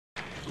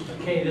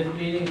Okay, this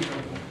meeting is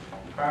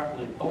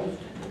properly posted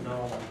in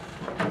all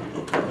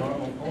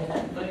normal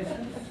posting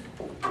places.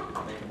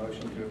 Make a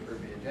motion to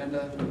approve the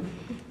agenda.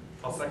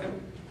 I'll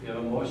second. We have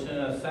a motion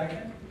and a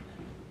second.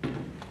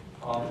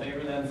 All in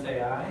favor then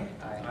say aye.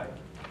 Aye.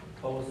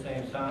 Opposed,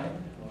 same sign.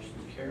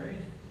 Motion's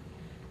carried.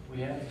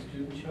 We have the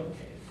student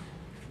showcase.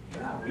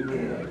 Yeah, we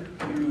would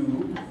like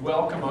to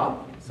welcome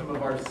up some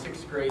of our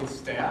 6th grade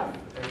staff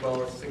as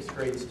well as 6th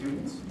grade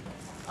students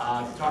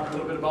to talk a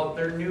little bit about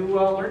their new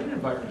learning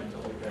environment a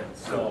little bit.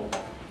 So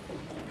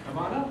come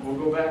on up. We'll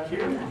go back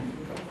here. Come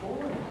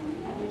forward.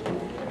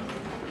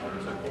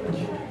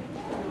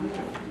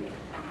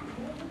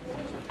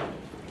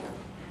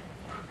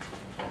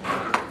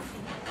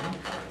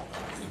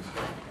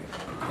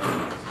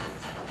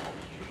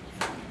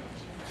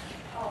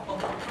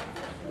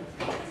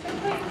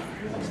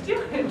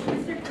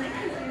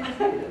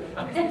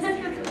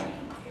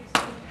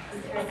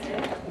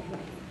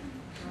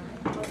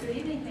 Well, good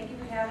evening. Thank you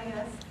for having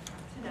us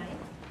tonight.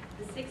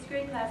 The 6th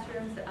grade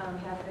classrooms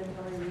have been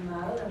fully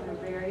remodeled, and we're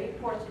very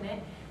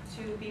fortunate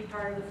to be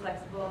part of the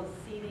flexible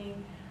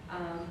seating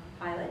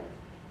pilot.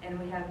 And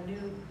we have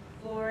new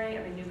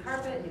flooring, new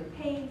carpet, new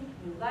paint,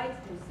 new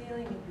lights, new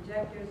ceiling, new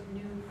projectors,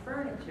 new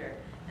furniture.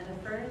 And the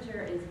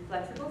furniture is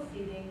flexible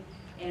seating,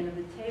 and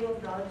the tables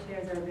and all the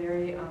chairs are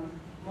very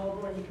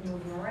mobile, and you can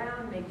move them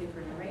around, make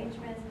different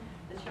arrangements.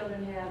 The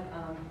children have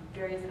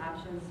various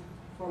options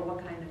for what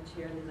kind of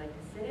chair they'd like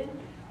to sit in.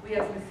 We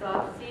have some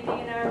soft seating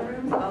in our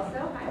rooms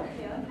also. Hi,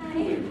 Michaela. Hi.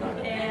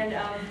 And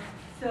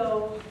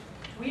so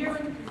we are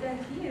going to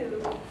present to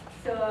you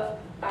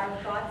our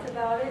thoughts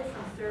about it,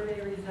 some survey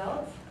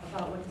results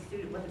about what the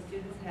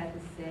students had to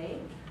say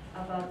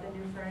about the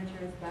new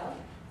furniture as well.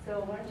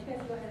 So why don't you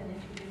guys go ahead and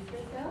introduce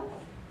yourselves?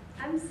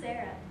 I'm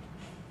Sarah.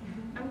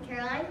 I'm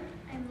Caroline.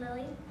 I'm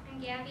Lily. I'm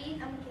Gabby.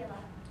 I'm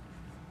Michaela.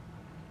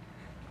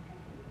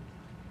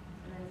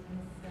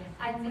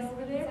 I'm Miss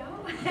over there.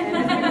 And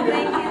Mr.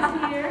 Blake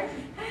is here.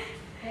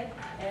 Okay.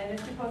 And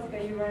Mr. Posik,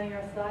 are you running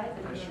our slides?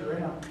 I sure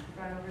am.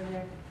 Right over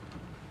there.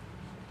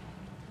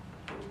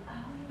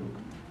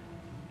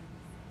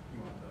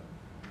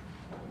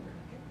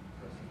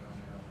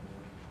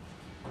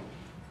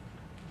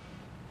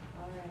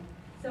 All right.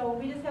 So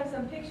we just have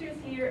some pictures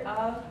here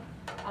of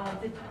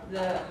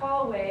the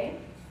hallway.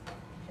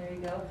 There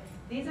you go.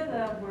 These are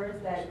the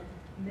words that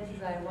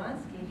Mrs.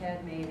 Iwanski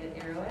had made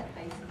at Arrowhead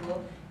High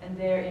School, and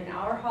they're in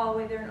our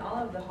hallway. They're in all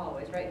of the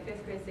hallways, right?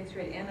 5th grade, 6th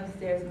grade, and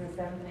upstairs in the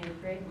 7th and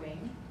 8th grade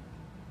wing.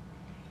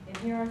 And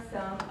here are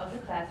some of the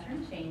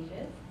classroom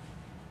changes.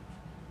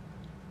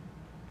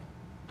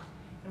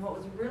 And what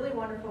was really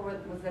wonderful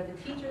was that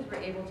the teachers were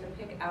able to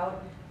pick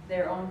out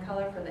their own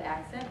color for the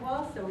accent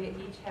walls. So we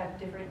each have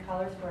different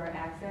colors for our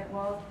accent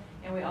walls,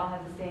 and we all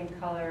have the same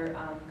color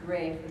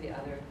gray for the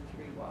other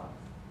 3 walls.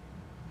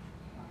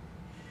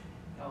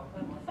 Oh,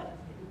 one more slide.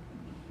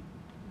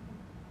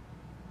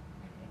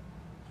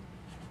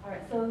 All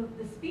right, so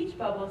the speech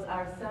bubbles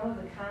are some of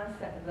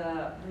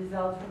the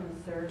results from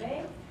the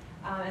survey.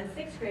 And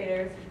 6th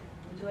graders,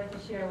 would you like to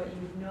share what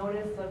you've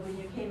noticed, like when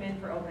you came in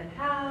for open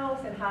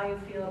house and how you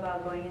feel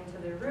about going into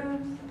their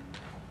rooms?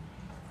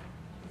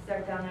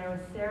 Start down there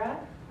with Sarah.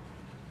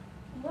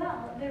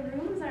 Well, the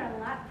rooms are a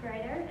lot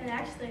brighter, and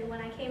actually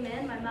when I came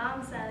in, my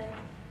mom said,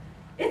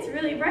 "It's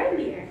really bright in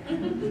here."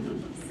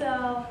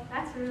 So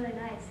that's really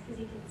nice because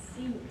you can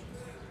see.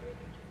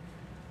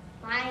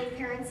 My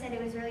parents said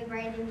it was really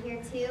bright in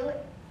here too.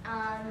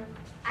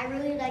 I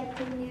really like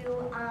the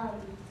new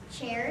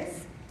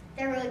chairs.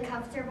 They're really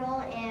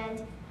comfortable,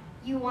 and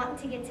you want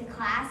to get to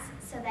class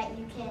so that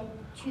you can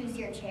choose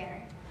your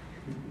chair.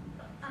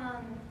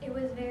 It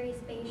was very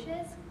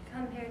spacious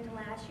compared to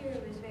last year.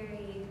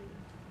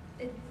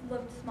 It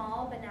looked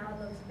small, but now it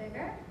looks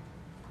bigger.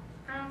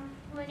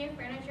 Well, new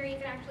furniture, you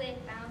can actually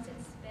bounce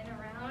and spin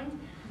around,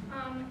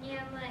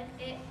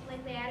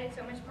 and they added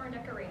so much more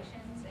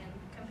decorations and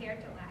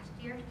compared to last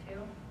year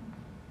too.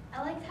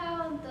 I liked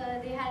how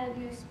they had a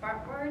new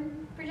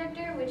smartboard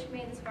projector, which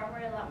made the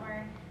smartboard a lot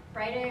more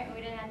brighter, and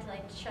we didn't have to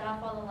shut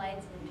off all the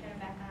lights and turn them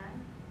back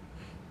on.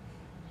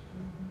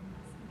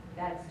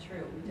 That's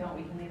true. We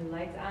can leave the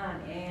lights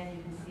on, and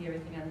you can see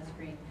everything on the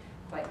screen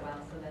quite well.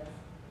 So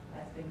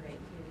that's been great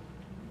too.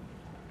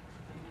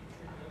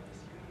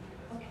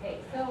 Okay,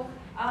 so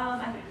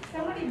I think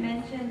somebody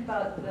mentioned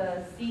about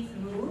the seats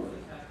move.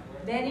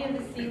 Many of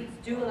the seats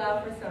do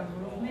allow for some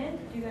movement.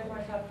 Do you guys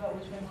want to talk about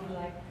which ones you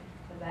like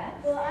the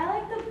best? Well, I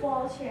like the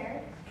ball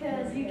chair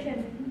because you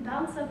can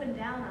bounce up and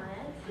down on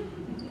it.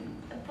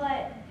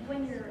 But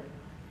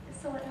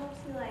so it helps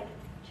you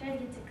try to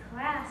get to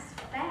class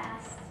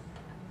fast.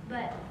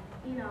 But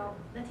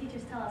the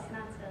teachers tell us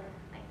not to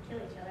kill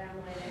each other on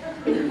the way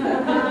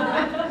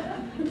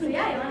there. So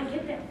yeah, you want to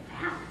get there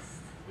fast.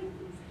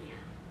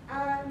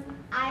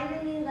 I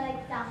really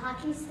like the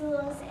hockey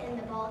stools and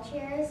the ball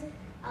chairs.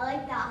 I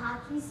like the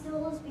hockey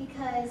stools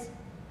because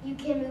you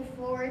can move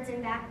forwards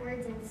and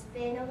backwards and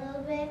spin a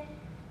little bit.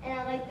 And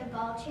I like the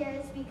ball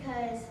chairs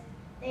because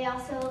they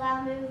also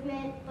allow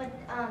movement, but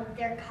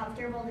they're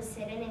comfortable to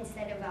sit in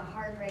instead of a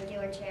hard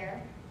regular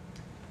chair.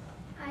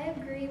 I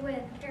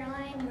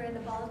them were the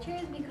ball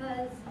chairs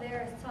because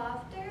they're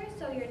softer,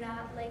 so you're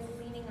not like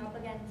leaning up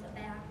against a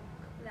back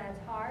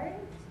that's hard.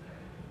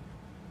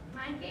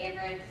 My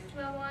favorite's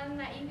the one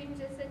that you can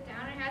just sit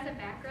down. It has a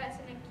backrest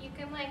and you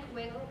can like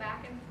wiggle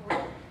back and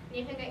forth. And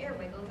you can get your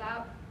wiggles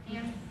out.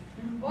 And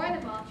or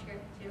the ball chair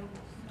too.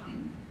 So.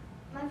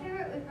 My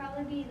favorite would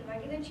probably be the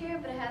regular chair,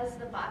 but it has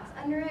the box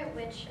under it,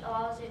 which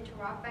allows it to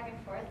rock back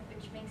and forth,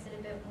 which makes it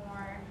a bit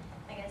more,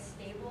 I guess,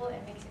 stable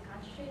and makes it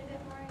concentrate a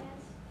bit more, I guess.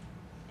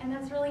 And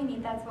that's really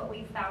neat. That's what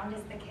we found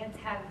is the kids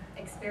have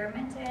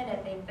experimented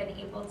and they've been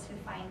able to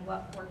find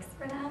what works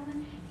for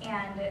them,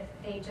 and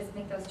they just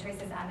make those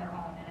choices on their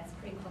own, and it's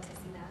pretty cool to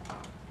see that.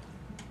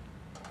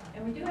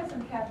 And we do have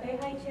some cafe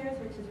height chairs,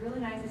 which is really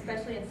nice,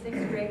 especially in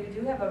 6th grade. We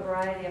do have a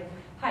variety of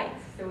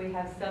heights. So we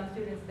have some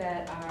students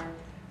that are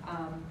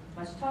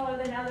much taller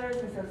than others,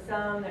 and so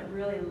some that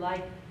really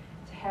like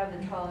to have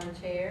the taller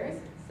chairs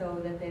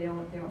so that they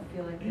don't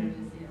feel like they're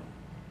just, you know,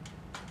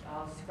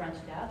 all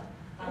scrunched up.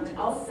 And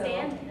also,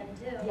 stand in them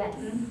too. yes,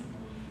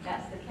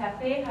 yes, the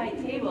cafe height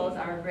tables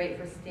are great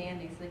for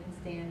standing, so they can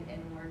stand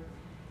and work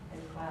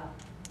as well.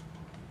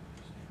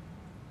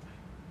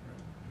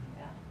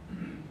 Yeah.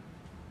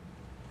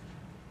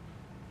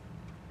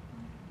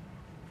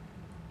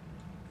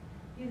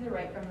 These are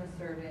right from the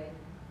survey.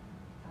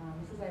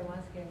 Mrs.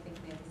 Iwanski, I think,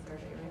 made the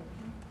survey, right?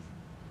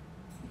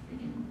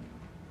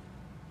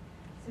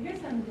 So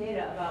here's some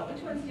data about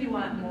which ones do you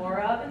want more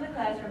of in the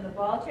classroom. The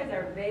ball chairs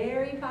are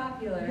very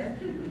popular.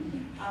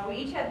 We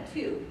each have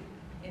 2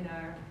 in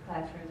our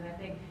classrooms, and I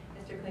think,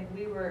 Mr. Klink,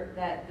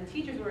 the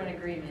teachers were in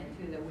agreement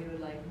too that we would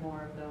like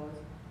more of those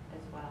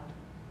as well.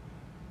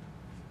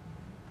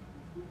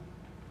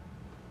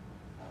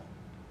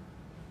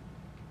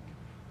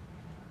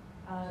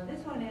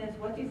 This one is,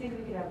 what do you think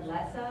we could have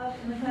less of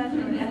in the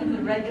classroom? And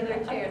the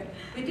regular chairs.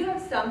 We do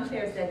have some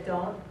chairs that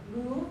don't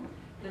move.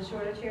 The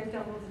shorter chairs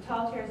don't move. The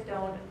tall chairs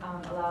don't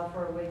allow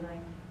for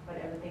wiggling, but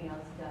everything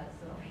else does.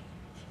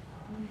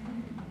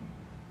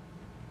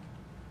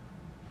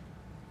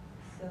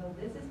 So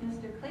this is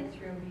Mr. Klink's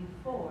room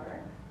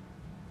before,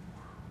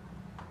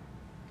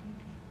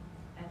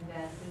 and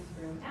that's his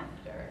room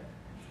after.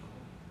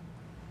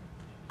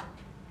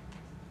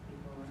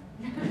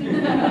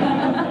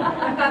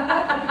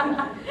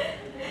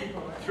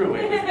 Through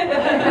it.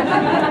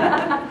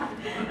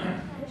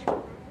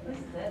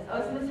 What's this? Oh,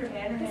 it's Mr.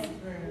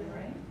 Hanrahan's room,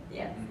 right?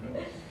 Yes.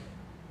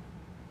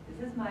 This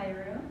is my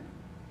room.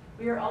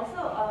 We are also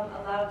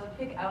allowed to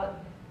pick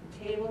out the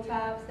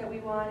tabletops that we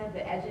wanted,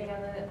 the edging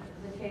on the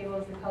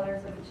tables, the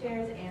colors of the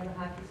chairs, and the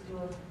hockey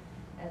stools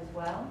as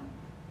well.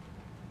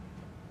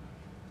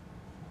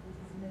 This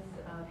is Miss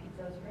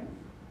Pizzo's room.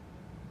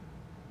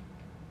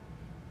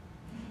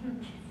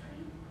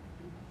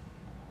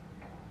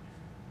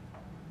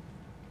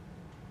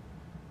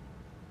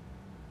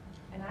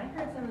 And I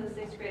heard some of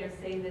the 6th graders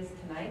say this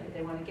tonight, that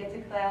they want to get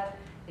to class,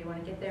 they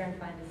want to get there and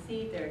find a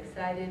seat, they're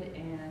excited,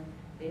 and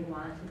they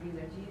want to be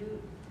there.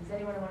 Does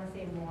anyone want to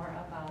say more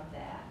about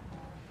that?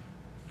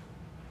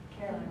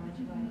 Carolyn, what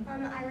you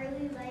like? I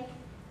really like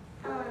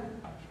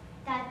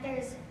that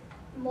there's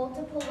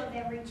multiple of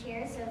every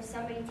chair, so if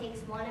somebody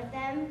takes one of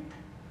them,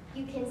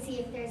 you can see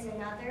if there's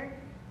another.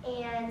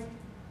 And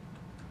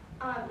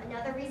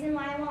another reason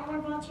why I want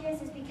more ball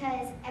chairs is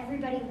because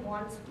everybody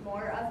wants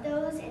more of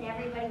those, and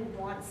everybody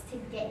wants to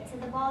get to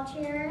the ball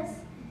chairs.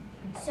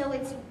 So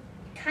it's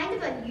kind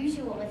of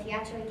unusual if you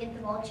actually get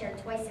the ball chair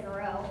twice in a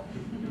row.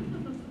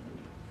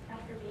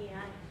 After me,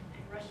 I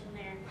rush in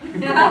there.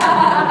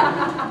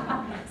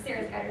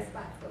 Sarah's got her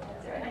spot. So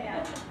that's right.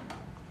 Yeah.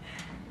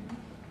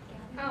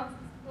 Oh,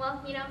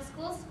 well, you know,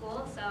 school's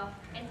school, so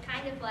it's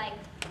kind of like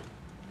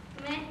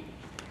meh.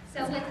 So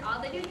with all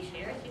the new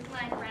chairs, you can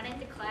like run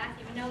into class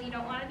even though you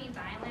don't want to be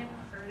violent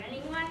or hurt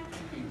anyone.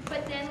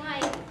 But then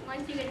like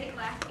once you get to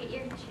class, get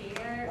your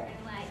chair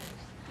and like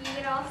you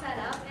get all set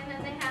up, and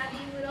then they have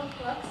these little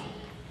books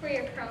for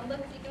your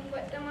Chromebooks you can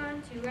put them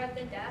on too at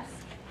the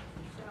desk.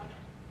 So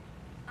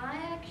I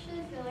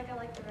actually feel like I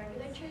like the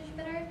regular chairs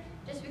better,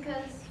 just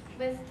because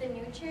with the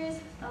new chairs,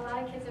 a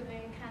lot of kids have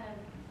been kind of,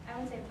 I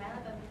wouldn't say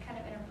violent, but kind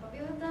of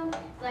inappropriate with them.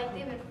 Like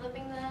they've been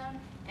flipping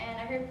them, and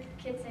I heard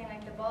kids saying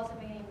like the balls have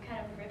been getting kind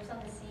of rips on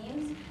the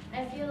seams.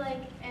 And I feel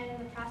like in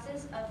the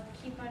process of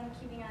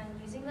keeping on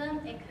using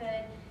them, it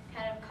could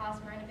kind of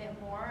cost Merton a bit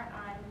more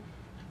on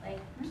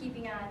like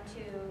keeping on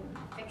to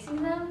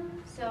fixing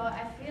them. So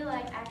I feel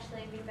like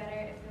actually it'd be better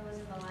if it was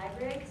in the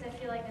library, because I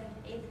feel like in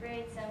 8th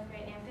grade, 7th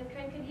grade, and 5th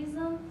grade could use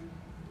them.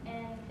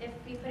 And if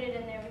we put it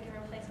in there, we can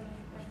replace them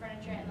with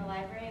furniture in the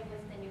library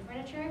with the new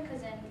furniture,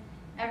 because then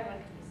everyone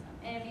could use them.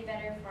 And it'd be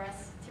better for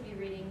us to be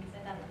reading, because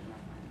I thought it would be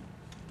more fun.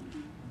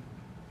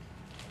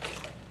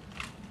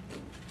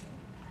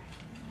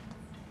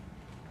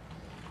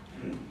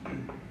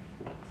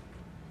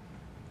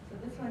 So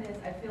this one is,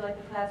 I feel like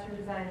the classroom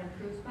design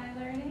improves my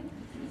learning.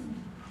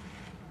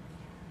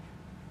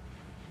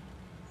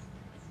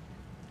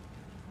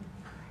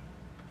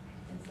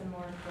 And some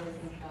more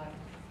closing thoughts.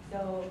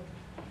 So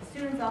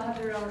students all have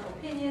their own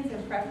opinions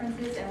and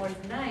preferences, and what's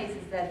nice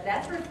is that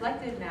that's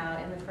reflected now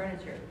in the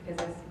furniture, because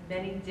there's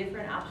many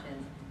different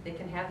options. They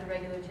can have the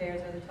regular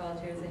chairs or the tall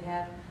chairs. They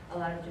have a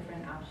lot of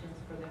different options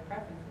for their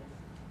preferences.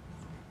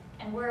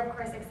 And we're, of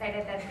course,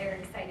 excited that they're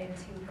excited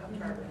to come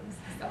to our rooms.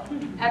 So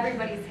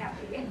everybody's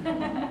happy. Mr.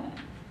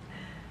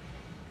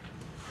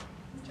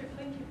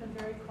 Flink, you've been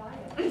very quiet.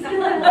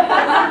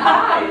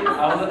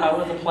 I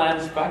was a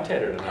planned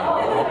spectator tonight.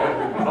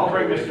 I'll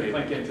bring Mr.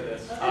 Flink into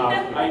this.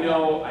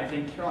 I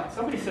think, Caroline,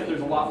 somebody said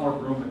there's a lot more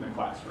room in the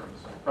classrooms,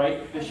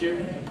 right, this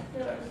year?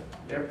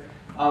 There.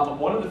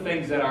 One of the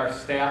things that our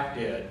staff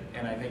did,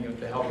 and I think with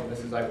the help of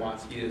Mrs.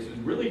 Iwanski, is we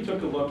really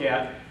took a look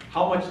at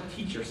how much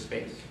teacher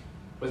space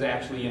was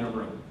actually in a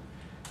room.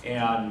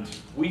 And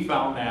we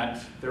found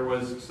that there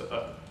was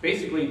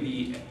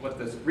basically what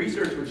this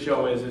research would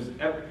show is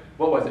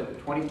what was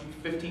it,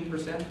 15%? 20 to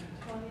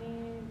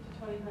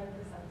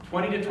 25%.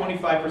 20 to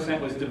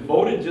 25% was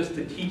devoted just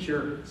to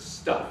teacher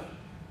stuff.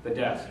 The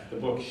desk, the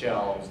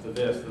bookshelves, the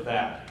this, the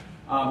that.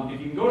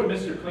 If you can go to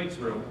Mr. Klink's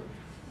room,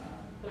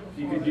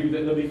 you can do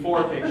the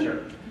before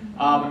picture.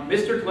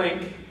 Mr.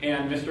 Klink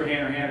and Mr.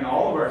 Hanrahan and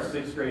all of our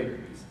 6th grade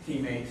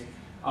teammates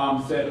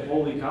said,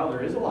 holy cow,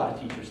 there is a lot of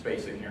teacher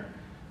space in here.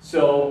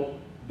 So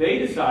they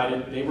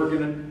decided they were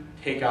going to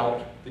take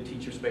out the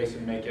teacher space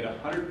and make it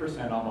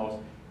 100% almost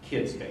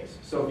kid space.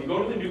 So if you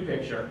go to the new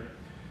picture,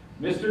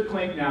 Mr.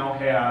 Klink now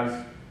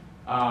has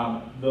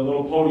the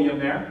little podium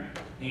there,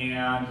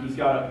 and he's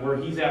got where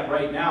he's at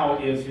right now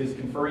is his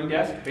conferring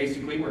desk,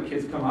 basically where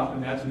kids come up,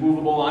 and that's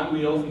movable on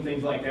wheels and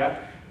things like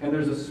that. And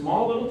there's a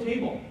small little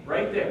table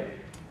right there.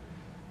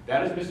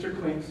 That is Mr.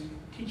 Klink's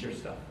teacher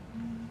stuff.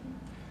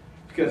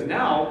 Because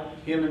now,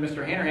 him and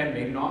Mr. Hanrahan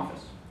made an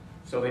office.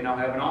 So they now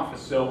have an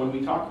office. So when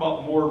we talk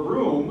about more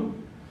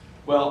room,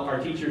 well, our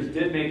teachers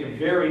did make a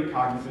very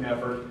cognizant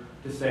effort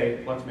to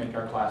say, let's make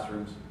our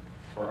classrooms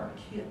for our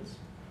kids.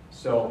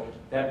 So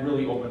that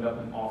really opened up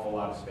an awful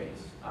lot of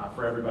space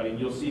for everybody. And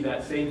you'll see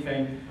that same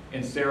thing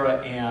in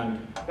Sarah and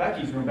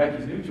Becky's room.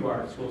 Becky's new to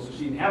our school, so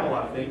she didn't have a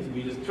lot of things.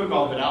 We just took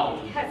all of it out.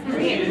 So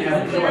she didn't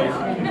have a choice.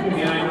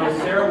 And I know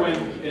Sarah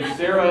went, and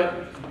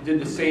Sarah did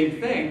the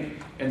same thing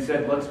and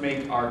said, let's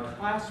make our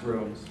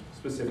classrooms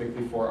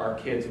specifically for our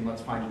kids, and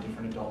let's find a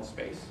different adult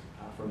space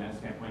from that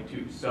standpoint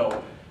too.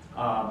 So,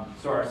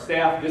 so our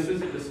staff, this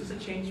is a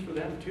change for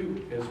them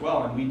too as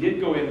well. And we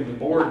did go in, and the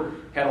board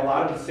had a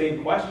lot of the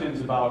same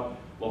questions about,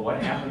 well,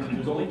 what happens if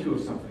there's only 2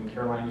 of something?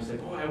 Caroline, you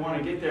said, oh, I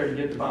want to get there and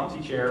get the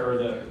bouncy chair or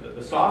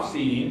the soft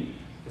seating.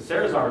 The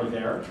Sarah's already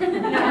there.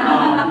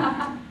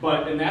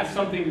 And that's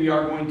something we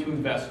are going to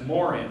invest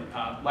more in.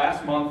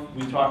 Last month,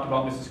 we talked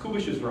about Mrs.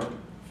 Kubish's room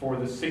for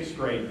the 6th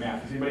grade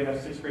math. Does anybody have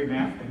 6th grade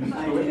math?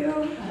 I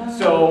do.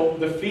 So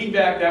the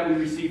feedback that we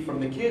receive from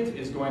the kids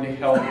is going to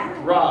help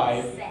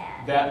drive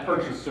that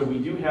purchase. So we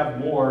do have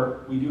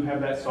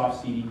that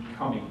soft seating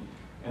coming,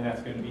 and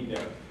that's going to be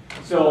there.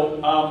 So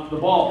the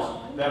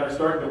balls that are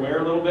starting to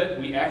wear a little bit,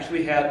 we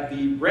actually had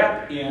the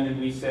rep in,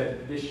 and we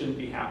said this shouldn't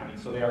be happening.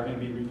 So they are going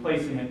to be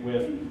replacing it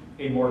with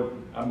a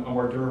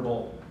more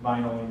durable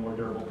vinyl and more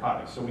durable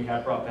product. So we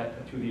have brought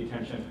that to the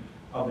attention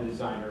of the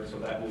designer, so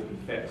that will be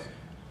fixed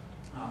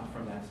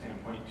from that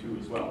standpoint too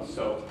as well.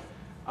 So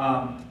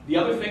the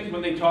other things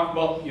when they talk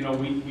about,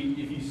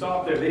 if you saw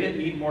up there, they didn't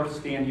need more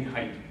standing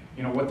height.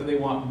 What do they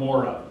want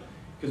more of?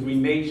 Because we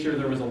made sure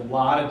there was a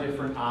lot of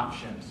different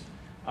options.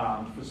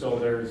 So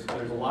there's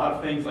a lot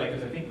of things like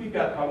this. I think we've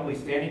got probably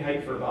standing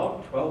height for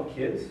about 12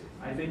 kids.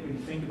 I think when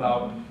you think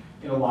about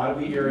a lot of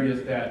the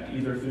areas that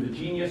either through the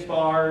Genius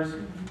bars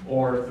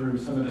or through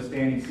some of the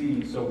standing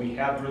seating. So we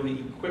have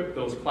really equipped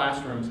those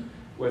classrooms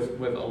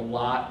with a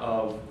lot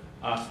of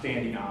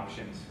standing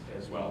options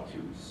as well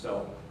too.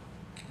 So,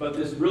 but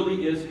this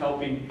really is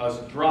helping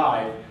us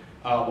drive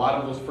a lot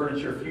of those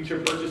furniture future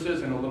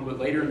purchases, and a little bit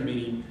later in the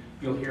meeting,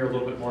 you'll hear a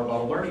little bit more about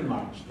a learning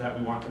lounge that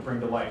we want to bring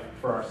to life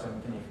for our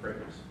 7th and 8th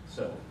graders.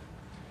 So,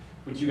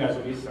 which you guys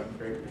will be 7th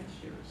grade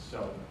next year.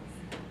 So,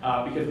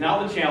 because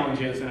now the challenge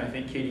is, and I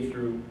think Katie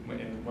threw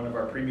in one of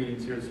our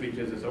pre-meetings here this week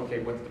is okay,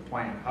 what's the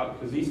plan?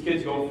 Because these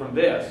kids go from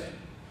this,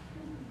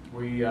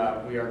 we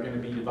are going to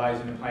be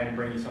devising a plan and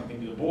bringing something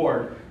to the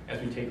board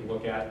as we take a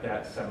look at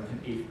that 7th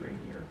and 8th grade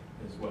year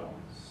as well.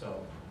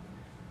 So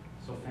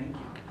thank you.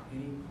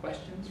 Any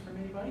questions from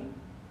anybody?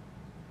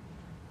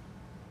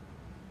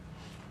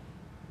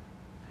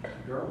 Thank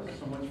you, girls,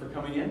 so much for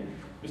coming in.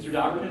 Mr.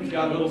 Dobbertin's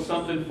got a little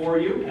something for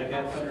you. I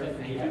got something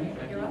for you. Thank you.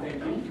 Thank you.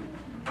 Thank you.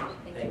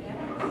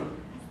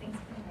 Thanks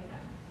for inviting us.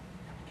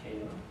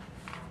 Kayla.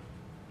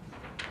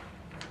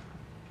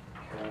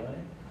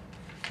 Caroline.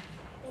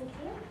 Thank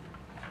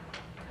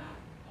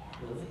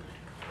you. Lily.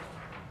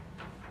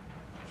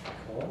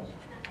 Cole.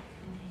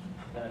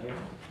 Not here.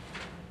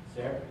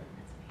 Sarah.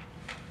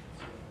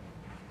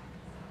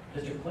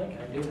 Mr. Klink,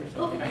 I do for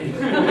something.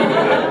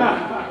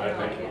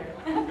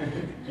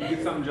 You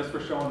get something just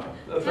for showing up.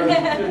 That's right.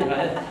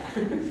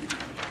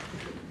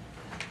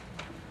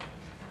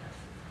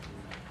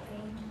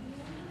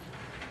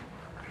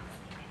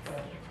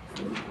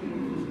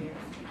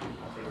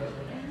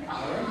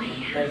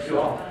 Thank you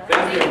all.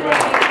 Thank you,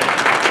 everybody.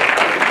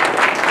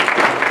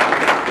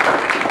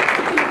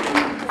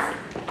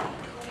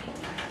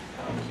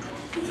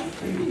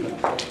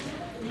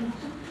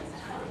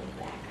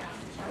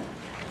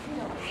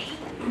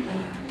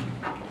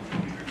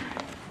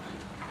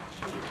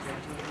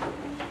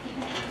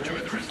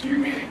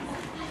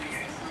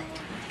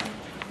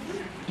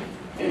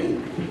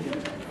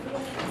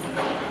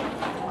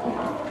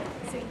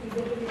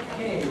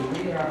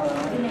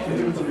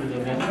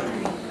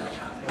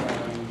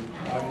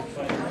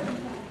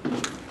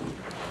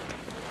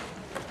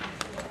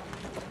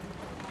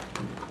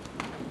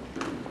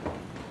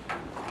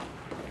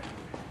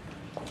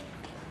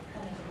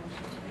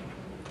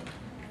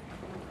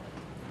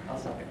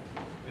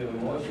 We have a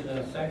motion and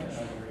a second. Are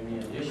there any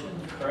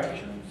additions,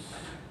 corrections?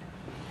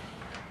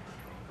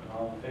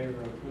 All in favor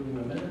of approving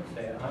the minutes,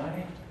 say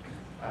aye.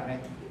 Aye.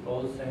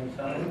 Opposed, same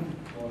sign.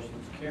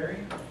 Motion's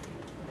carried.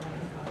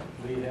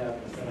 We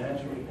have the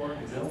financial report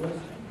and bill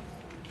listing.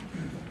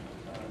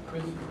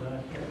 Kris is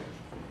not here.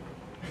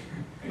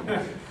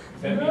 Does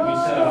that mean we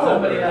send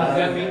somebody else? Does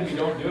that mean we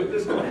don't do it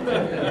this time?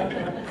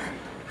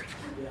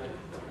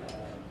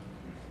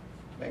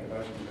 Make a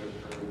motion to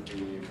approve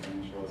the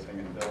financial listing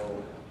and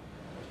bill,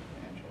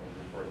 financial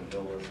report and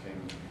bill listing.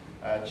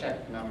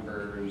 Check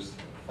numbers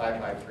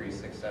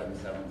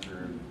 553677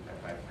 through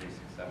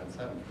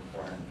 553677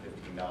 for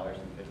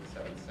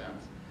 $415.57.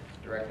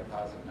 Direct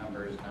deposit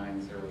numbers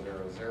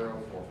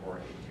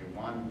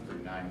 900044821 through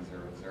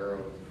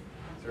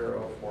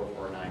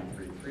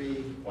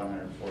 900044933,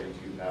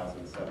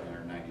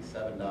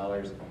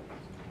 $142,797.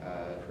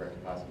 Direct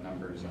deposit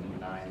numbers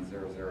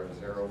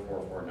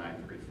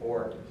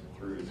 900044934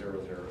 through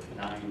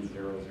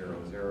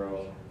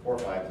 900045044 for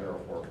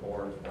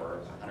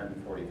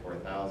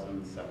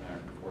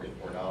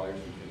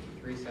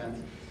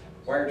 $144,744.53.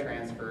 Wire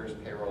transfers,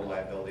 payroll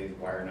liabilities,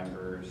 wire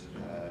numbers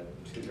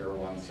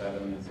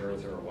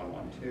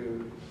 2017-00112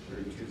 through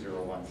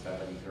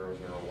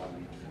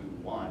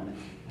 2017-00121,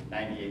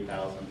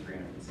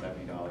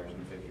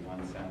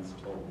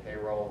 $98,370.51. Total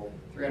payroll,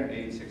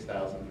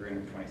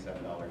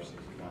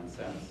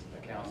 $386,327.61.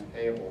 Accounts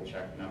payable,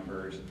 check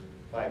numbers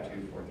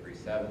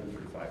 52437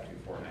 through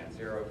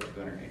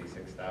 52490,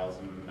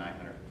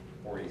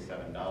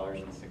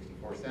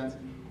 $286,947.64.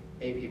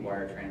 AP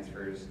wire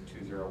transfers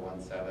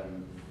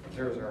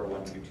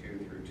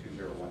 2017-00122 through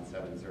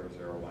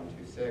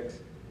 2017-00126,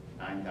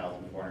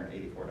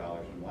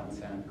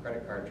 $9,484.01.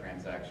 Credit card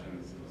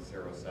transactions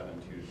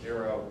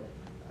 0720,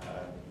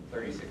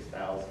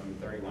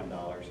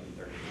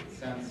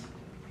 $36,031.38.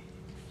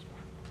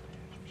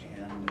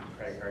 And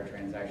credit card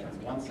transactions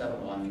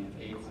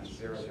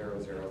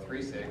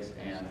 171-800-036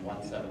 and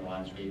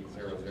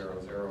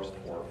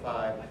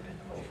 171-800-045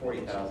 for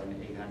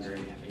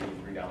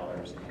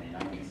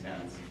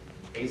 $40,883.90.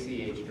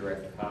 ACH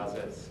direct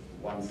deposits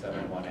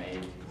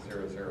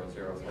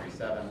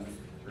 171800037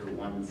 through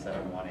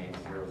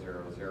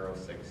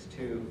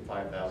 171800062,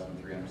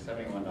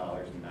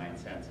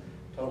 $5,371.09.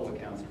 Total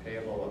accounts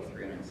payable of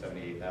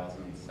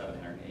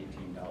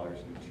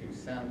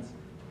 $378,718.02.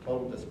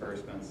 Total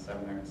disbursements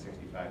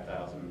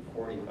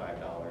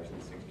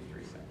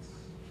 $765,045.63.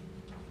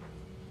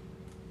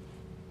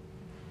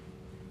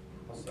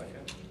 I'll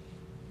second.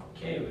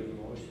 Okay, we have a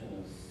motion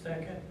and a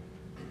second.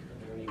 Are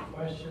there any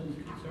questions,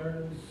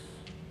 concerns?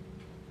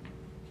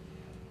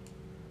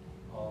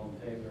 All in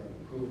favor of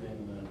approving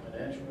the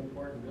financial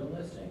report and bill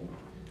listing,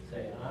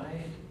 say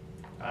aye.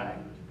 Aye.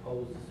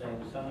 Opposed, the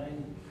same sign.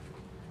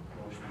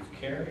 Motion's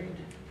carried.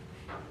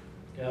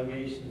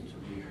 Delegations to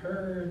be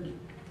heard.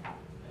 I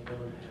don't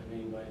have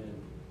anybody that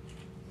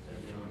said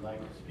they would like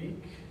to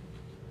speak.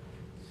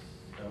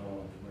 So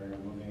we're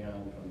moving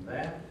on from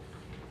that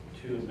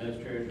to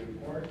administrator's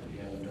report. We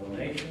have a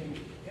donation.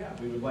 Yeah,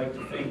 we would like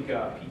to thank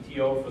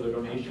PTO for their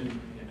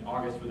donation in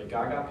August for the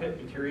Gaga pit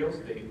materials.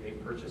 They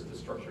purchased the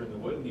structure in the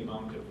wood in the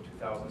amount of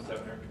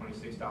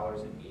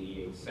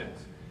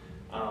 $2,726.88.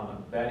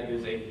 That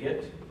is a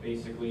hit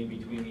basically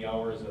between the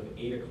hours of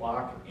 8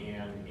 o'clock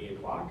and 8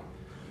 o'clock.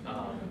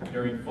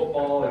 During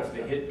football, it's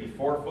the hit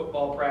before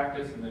football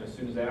practice, and then as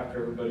soon as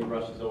after, everybody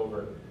rushes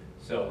over.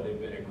 So they've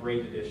been a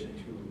great addition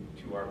to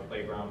our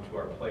playground, to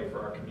our play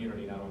for our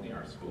community, not only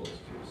our schools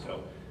too.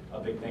 So a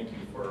big thank you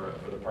for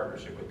the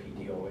partnership with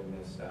PTO in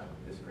this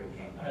great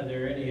game. Are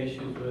there any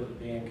issues with it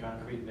being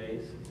concrete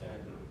base?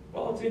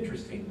 Well, it's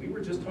interesting. We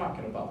were just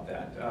talking about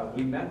that.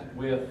 We met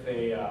with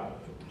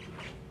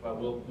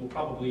well,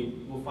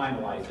 we'll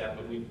finalize that,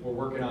 but we're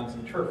working on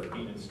some turf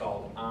being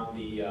installed on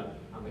the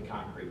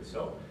concrete.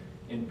 So,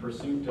 in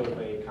pursuit of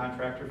a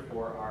contractor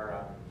for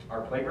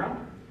our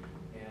playground,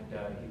 and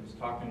he was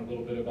talking a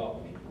little bit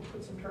about maybe we'll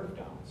put some turf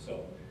down.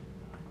 So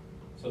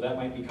that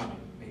might be coming.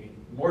 Maybe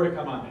more to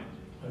come on that.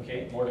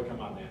 Okay. More to come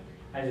on that.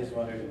 I just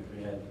wondered if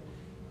we had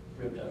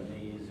ripped up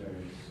knees or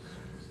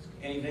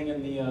anything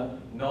in the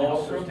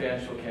no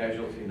substantial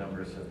casualty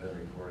numbers have been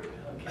reported.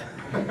 Okay.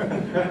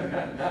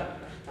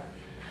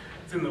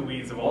 It's in the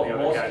weeds of all the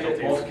other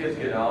casualties. Most kids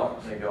get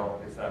out and they go,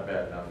 it's not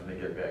bad enough, and they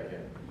get back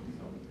in.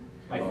 So,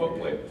 My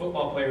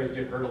football players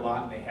get hurt a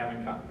lot, and they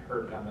haven't gotten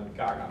hurt on the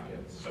Gaga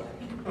pits. So,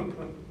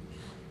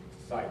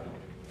 side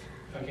note.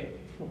 Okay.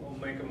 We'll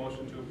make a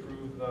motion to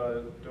approve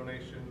the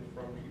donation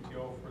from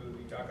PTO for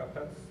the Gaga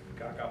pits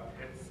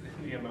in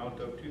the amount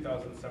of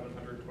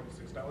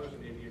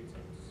 $2,726.88.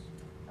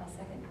 I'll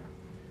second.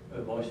 A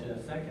motion and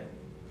a second.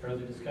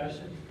 Further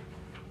discussion?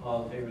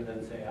 All in favor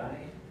then say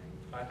aye.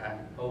 Aye.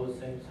 Opposed,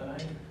 same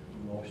sign.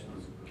 Motion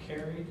is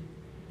carried.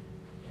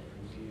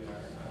 And we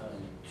are on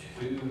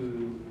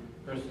to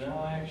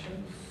personnel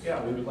actions.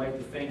 Yeah, we would like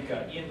to thank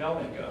Ian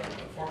Welnetz, a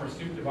former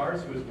student of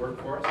ours who has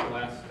worked for us the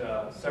last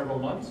several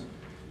months,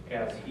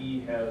 as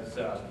he has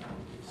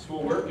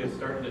schoolwork is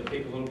starting to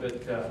take a little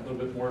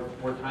bit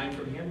more time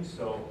from him.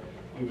 So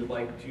we we would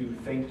like to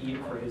thank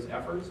Ian for his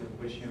efforts and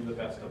wish him the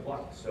best of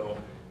luck. So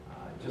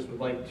just would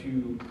like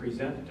to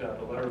present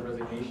the letter of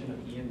resignation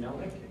of Ian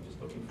Melnick, and just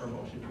looking for a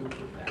motion to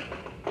approve that.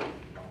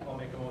 I'll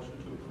make a motion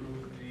to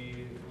approve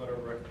the letter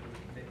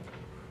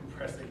of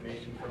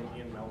resignation from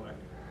Ian Melnick.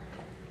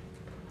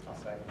 I'll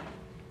second.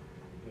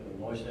 We have a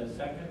motion and a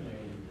second,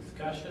 any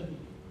discussion?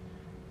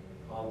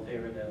 All in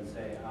favor then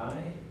say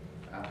aye.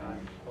 Aye.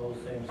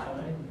 Opposed, same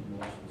sign,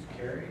 motion's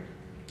carried.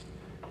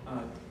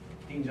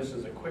 Dean, just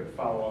as a quick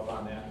follow-up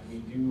on that,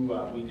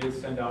 we did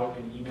send out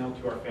an email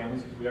to our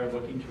families because we are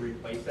looking to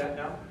replace that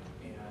now.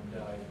 And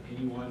if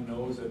anyone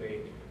knows of a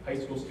high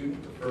school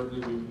student,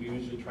 preferably we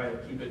usually try to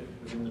keep it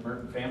within the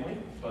Merton family.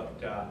 But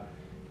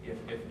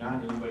if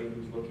not, anybody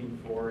who's looking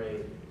for a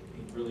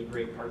really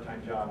great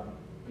part-time job,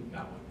 we've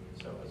got one.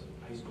 So as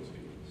a high school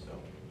student, so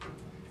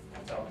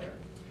that's out there.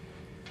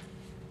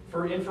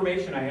 For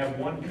information, I have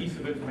one piece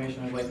of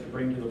information I'd like to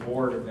bring to the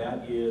board, and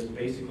that is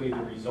basically the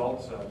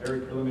results, very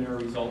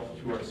preliminary results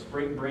to our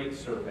spring break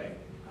survey.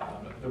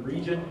 The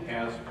region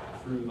has,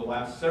 through the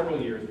last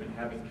several years, been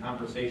having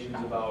conversations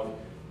about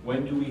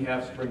when do we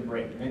have spring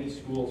break. Many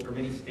schools or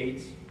many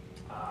states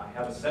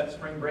have a set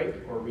spring break,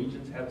 or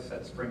regions have a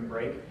set spring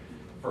break.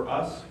 For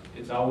us,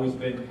 it's always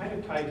been kind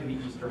of tied to the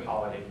Easter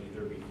holiday,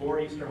 either before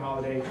Easter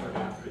holiday or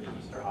after the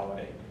Easter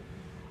holiday.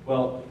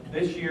 Well,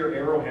 this year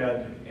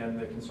Arrowhead and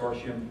the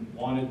consortium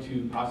wanted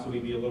to possibly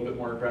be a little bit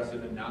more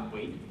aggressive and not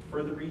wait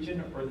for the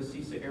region or the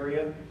CISA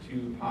area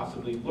to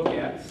possibly look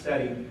at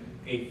setting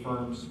a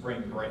firm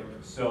spring break.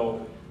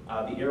 So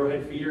the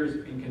Arrowhead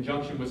feeders, in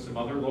conjunction with some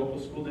other local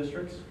school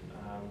districts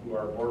who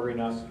are bordering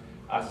us,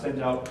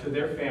 sent out to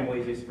their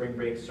families a spring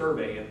break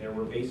survey, and there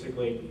were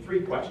basically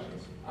 3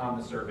 questions on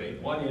the survey.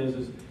 One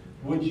is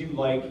would you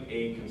like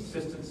a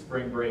consistent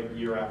spring break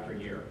year after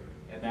year?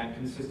 And that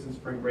consistent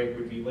spring break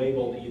would be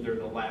labeled either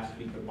the last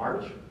week of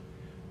March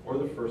or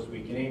the first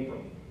week in April.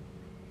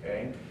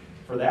 Okay?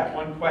 For that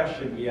one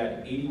question, we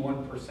had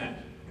 81%,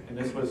 and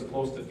this was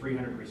close to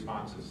 300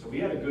 responses. So we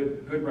had a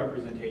good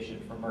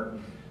representation from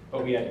Merton,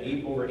 but we had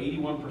over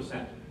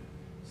 81%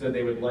 said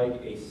they would like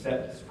a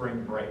set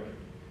spring break.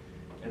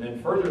 And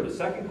then further, the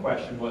second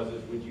question was,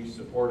 would you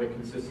support a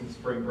consistent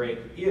spring break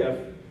if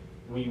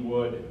we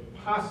would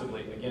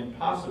possibly, again,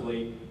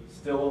 possibly,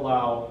 still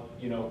allow,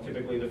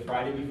 typically the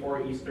Friday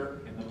before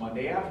Easter and the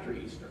Monday after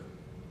Easter.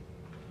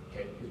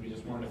 Okay, because we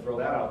just wanted to throw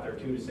that out there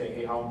too, to say,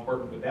 hey, how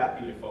important would that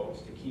be to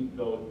folks to keep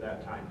those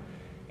that time?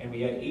 And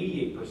we had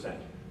 88%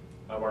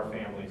 of our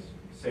families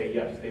say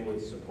yes, they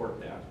would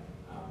support that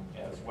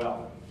as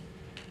well.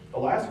 The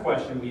last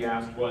question we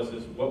asked was,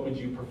 what would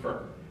you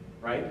prefer,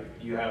 right?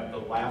 You have the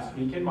last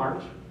week in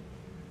March,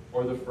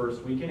 or the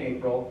first week in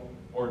April,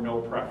 or no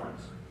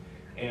preference.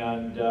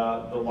 And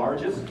the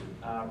largest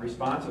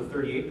response of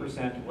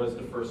 38% was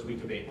the first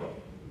week of April.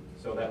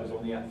 So that was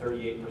only at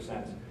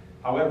 38%.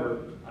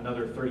 However,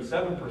 another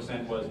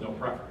 37% was no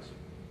preference.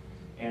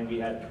 And we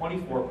had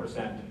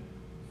 24%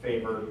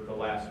 favor the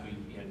last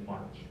week in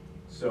March.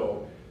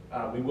 So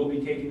we will be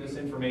taking this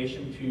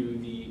information to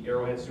the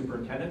Arrowhead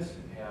superintendents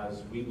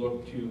as we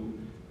look to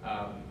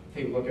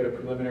take a look at a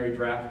preliminary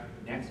draft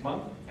next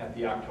month. At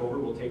the October,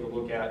 we'll take a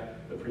look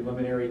at the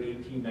preliminary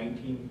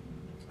 18-19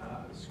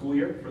 school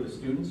year for the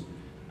students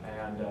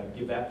and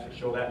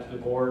show that to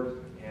the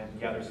board and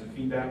gather some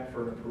feedback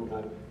for an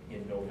approval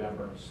in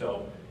November.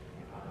 So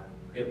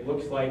it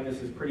looks like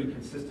this is pretty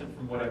consistent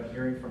from what I'm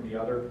hearing from the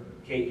other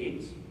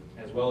K-8s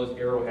as well as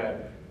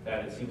Arrowhead,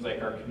 that it seems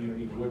like our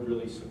community would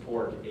really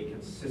support a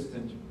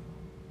consistent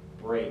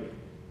break,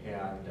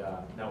 and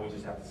now we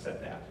just have to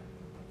set that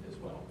as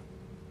well.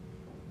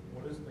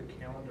 What is the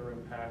calendar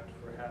impact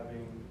for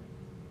having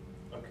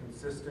a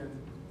consistent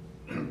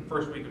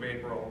first week of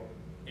April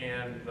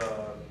and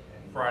the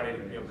Friday,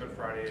 Good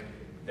Friday?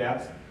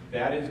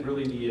 That is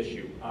really the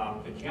issue.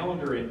 The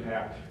calendar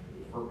impact,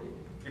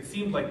 It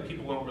seemed like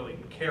people don't really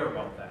care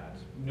about that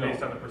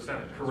based on the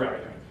percentage.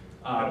 Correct.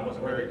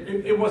 Right?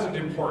 It wasn't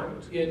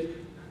important.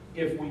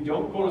 If we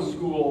don't go to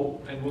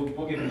school, and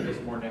we'll get into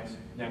this more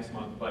next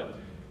month, but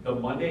the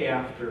Monday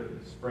after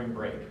spring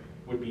break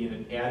would be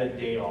an added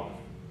day off.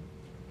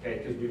 Okay,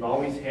 because we've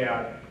always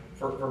had,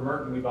 for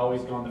Merton, we've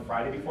always gone the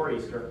Friday before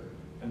Easter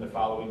and the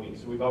following week.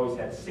 So we've always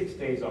had 6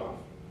 days off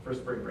for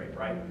spring break,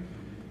 right?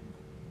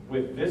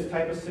 With this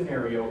type of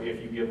scenario,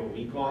 if you give a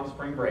week-long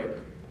spring break,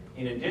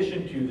 in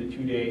addition to the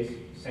 2 days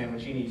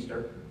sandwiching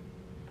Easter,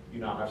 you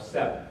now have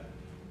 7.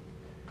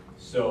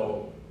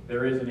 So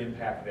there is an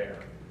impact there.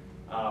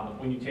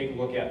 When you take a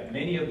look at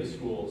many of the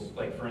schools,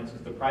 like for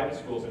instance the private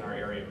schools in our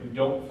area who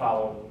don't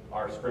follow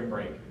our spring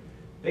break,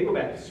 they go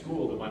back to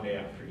school the Monday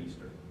after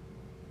Easter.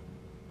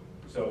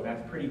 So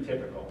that's pretty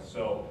typical.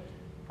 So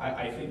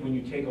I think when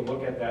you take a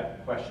look at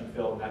that question,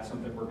 Phil, and that's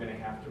something we're going to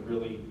have to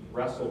really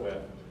wrestle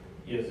with,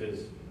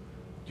 is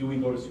do we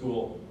go to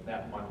school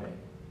that Monday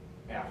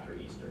after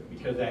Easter?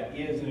 Because that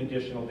is an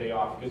additional day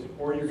off,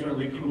 or you're going to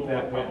recoup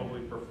that win.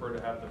 Probably prefer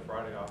to have the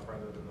Friday off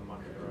rather than the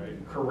Monday,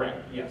 right?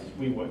 Correct, yes,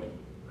 we would.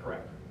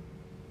 Correct.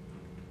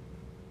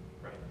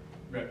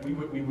 Right. We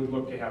would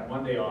look to have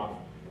Monday off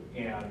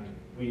and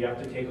we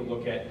have to take a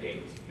look at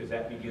dates, because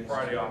that begins.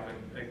 Friday off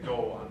and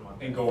go on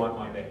Monday. And go on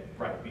Monday,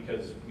 right,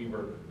 because we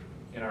were,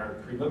 in our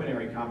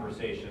preliminary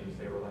conversations,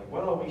 they were like,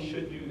 well, we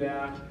should do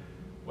that.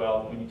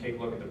 Well, when you take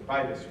a look at the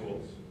private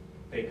schools,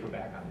 they come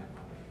back on that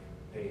Monday.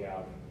 They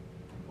have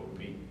what would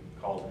be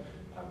called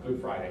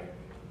Good Friday,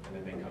 and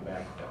then they come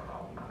back that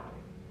following Monday.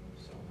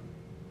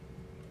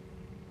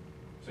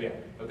 So yeah,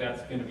 but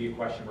that's going to be a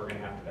question we're going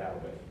to have to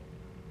battle with,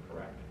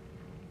 correct?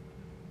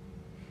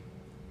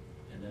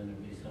 And then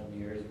there'll be some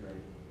years where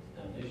it's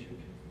not an issue.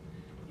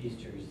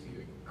 Easter's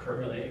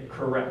early.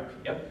 Correct,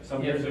 yep,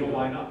 some years it'll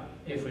line up.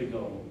 If we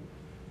go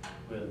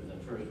with the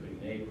first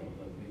week in April,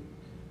 but we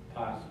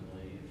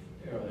possibly,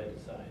 if Arrowhead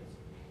decides,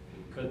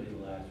 it could be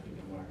the last week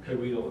of March.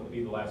 Could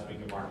be the last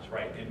week of March,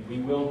 right? And we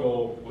will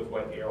go with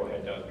what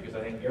Arrowhead does, because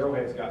I think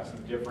Arrowhead's got some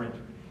different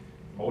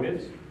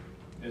motives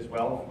as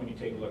well, when you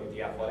take a look at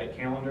the athletic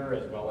calendar,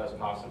 as well as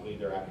possibly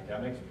their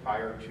academics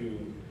prior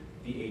to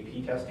the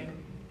AP testing.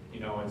 You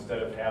know,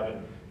 instead of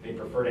having, they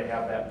prefer to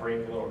have that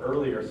break a little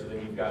earlier, so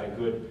that you've got a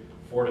good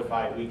 4 to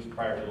 5 weeks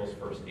prior to those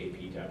first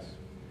AP tests.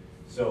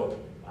 So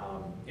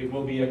it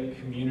will be a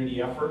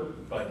community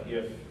effort, but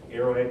if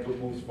Arrowhead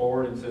moves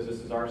forward and says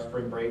this is our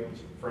spring break, which,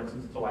 for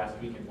instance, the last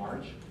week in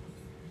March,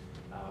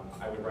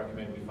 I would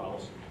recommend we follow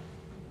suit.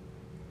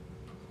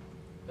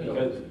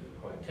 Because,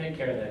 take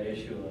care of that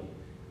issue of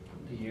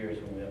the years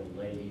when we have a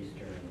late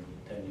Easter, and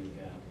then you've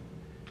got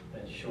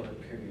that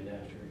short period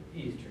after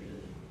Easter to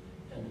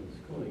the end of the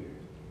school year,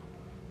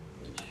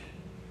 which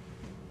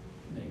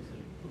makes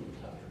it a little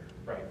tougher.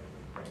 Right.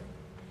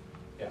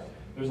 Yeah,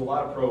 there's a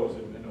lot of pros,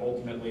 and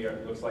ultimately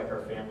it looks like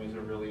our families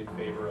are really in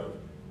favor of,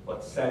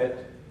 let's set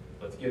it,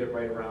 let's get it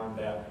right around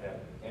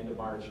that end of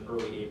March,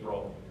 early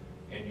April.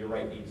 And you're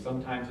right, Dean,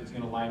 sometimes it's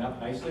going to line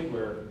up nicely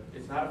where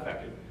it's not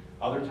affected.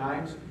 Other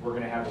times, we're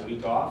going to have a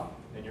week off,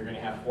 then you're going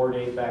to have 4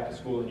 days back to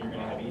school, and you're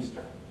going to have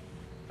Easter.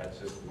 That's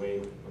just the way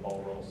the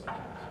ball rolls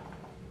sometimes.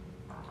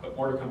 But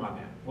more to come on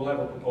that. We'll have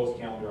a proposed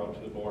calendar out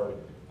to the board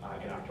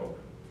in October.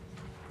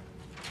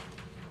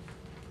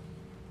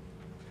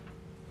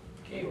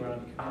 Okay, we're on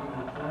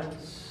committee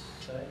reports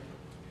side.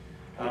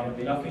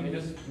 Nothing,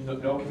 just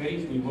no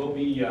committees. We will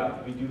be,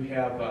 we do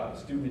have a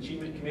Student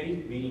Achievement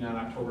Committee meeting on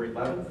October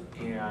 11th,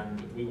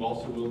 and we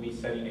also will be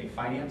setting a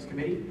Finance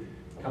Committee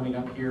coming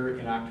up here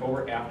in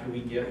October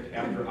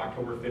after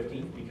October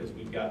 15th, because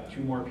we've got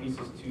 2 more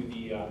pieces to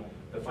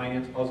the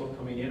finance puzzle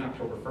coming in.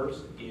 October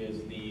 1st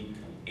is the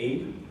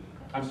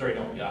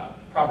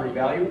property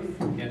value,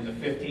 and the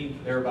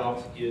 15th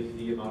thereabouts is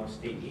the amount of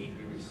state aid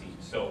we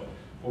received. So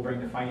we'll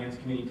bring the Finance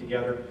Committee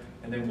together,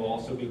 and then we'll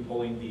also be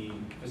pulling the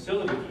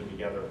facility team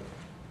together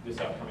this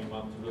upcoming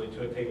month to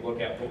really take a look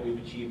at what we've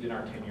achieved in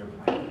our 10-year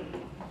plan.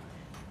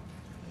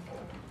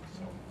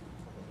 So.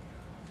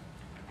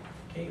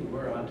 Okay,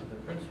 we're on to the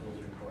principal's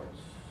reports.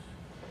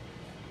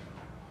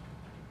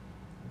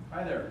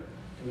 Hi there.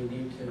 Do we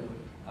need to?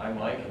 I'm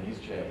Mike and he's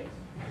Jay.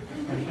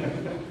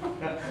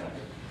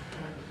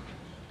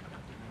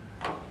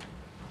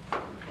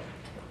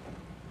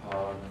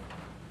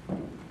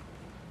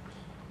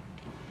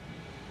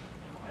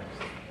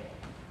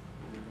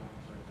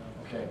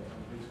 Okay.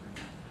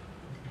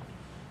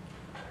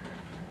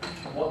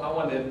 Well, I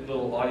wanted a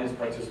little audience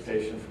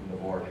participation from the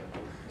board.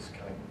 This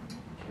kind of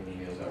came to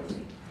me as I was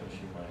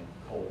finishing my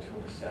cold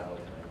tuna salad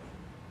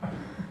tonight.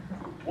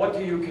 What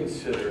do you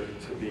consider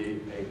to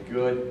be a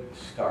good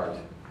start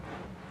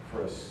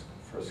for a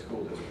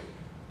school district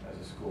as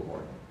a school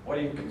board? What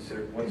do you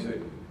consider, what's a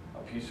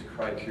piece of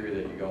criteria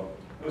that you go,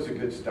 it was a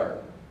good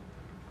start?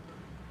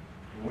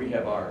 We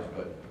have ours,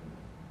 but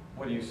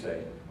what do you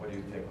say? What do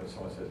you think when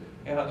someone says,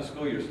 hey, how'd the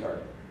school year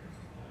start?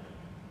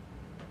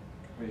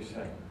 What do you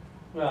say?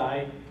 Well,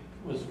 I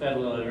was fed a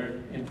little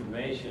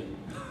information.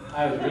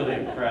 I was really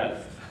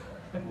impressed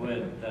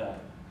with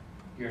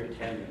your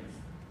attendance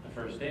the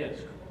first day of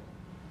school.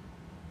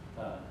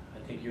 I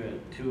think you had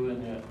 2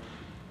 in the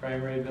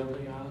primary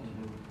building on,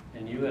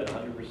 and you had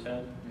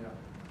 100%.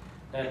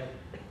 Yeah.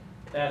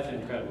 That's an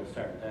incredible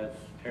start. That's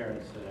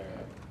parents that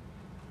are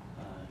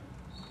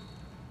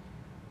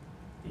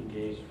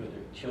engaged with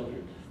their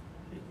children.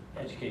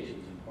 Education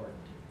is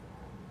important.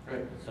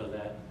 Right. So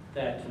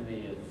that to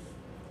me is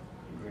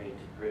great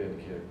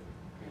indicator.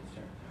 Great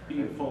start.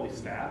 Being fully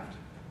staffed.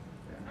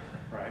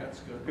 Yeah. Right. That's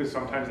good. Because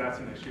sometimes that's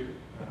an issue.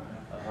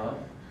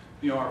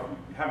 You know,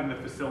 having the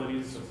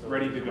facilities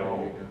ready to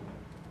go.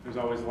 There's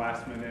always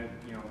last minute,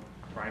 you know,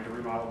 trying to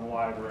remodel the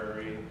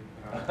library.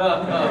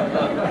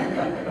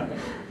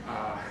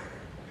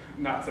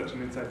 Not such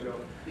an inside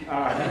joke.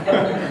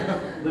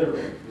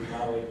 Literally,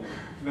 remodeling.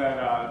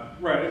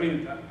 Right, I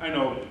mean, I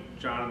know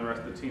John and the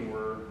rest of the team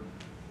were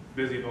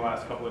busy the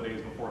last couple of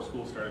days before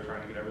school started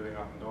trying to get everything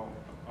up and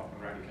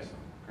ready. Okay, So.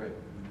 great.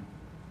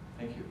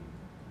 Thank you.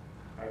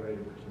 I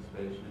rated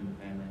participation in the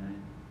family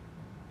night.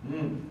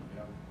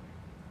 Yeah.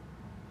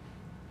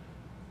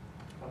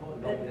 How about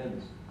no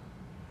pins?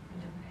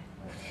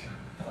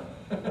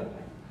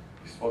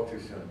 You spoke too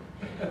soon.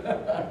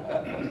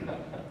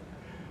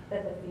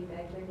 That the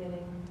feedback you're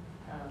getting,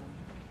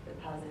 the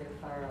positive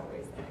far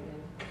outweighs the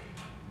negative.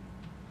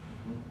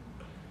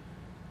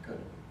 Good.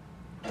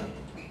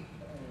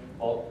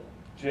 Well,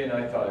 Jay and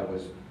I thought it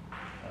was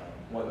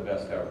one of the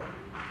best ever.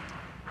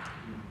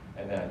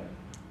 And then,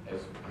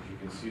 as you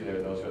can see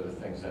there, those are the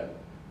things that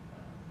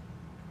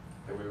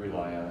we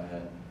rely on.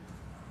 And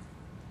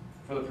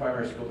for the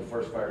primary school, the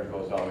first fire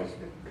drill is always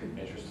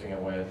interesting.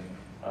 And when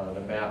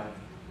the map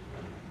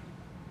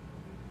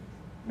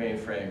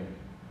mainframe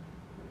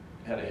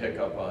had a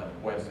hiccup on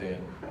Wednesday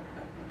and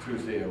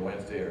Tuesday or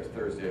Wednesday or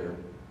Thursday, or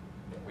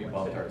we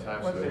bumped our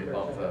time, so we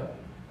bumped the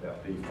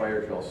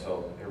fire drill,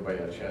 so everybody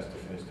had a chance to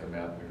finish their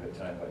map in a good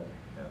time. But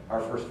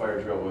our first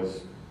fire drill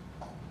was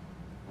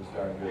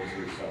darn good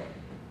too. So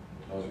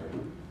those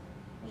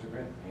are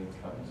great. Any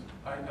comments?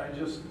 I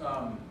just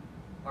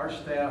our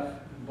staff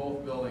in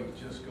both buildings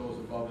just goes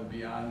above and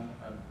beyond.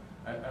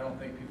 I don't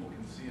think people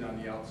can see it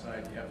on the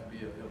outside. You have to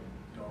be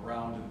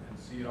around and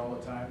see it all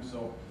the time.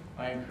 So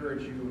I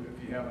encourage you,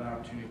 if you have an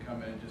opportunity to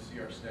come in and just see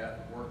our staff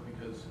work,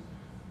 because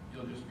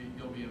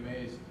you'll be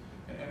amazed.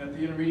 And at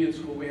the intermediate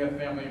school, we have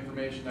family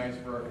information nights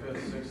for our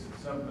 5th, 6th,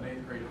 7th, and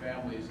 8th grade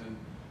families.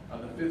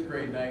 And the 5th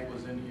grade night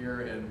was in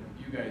here, and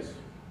you guys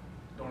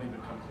don't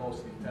even come close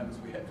to the attendance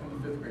we had from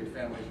the 5th grade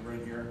families were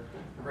in here.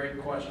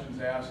 Great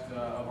questions asked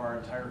of our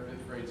entire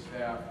 5th grade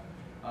staff.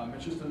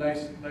 It's just a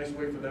nice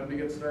way for them to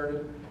get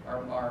started.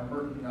 Our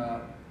Merton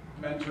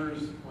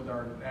mentors with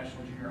our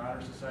National Junior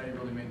Honor Society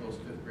really made those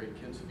 5th grade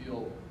kids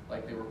feel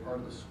like they were part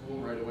of the school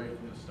right away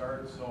from the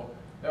start. So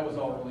that was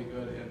all really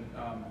good.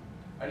 And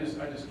I just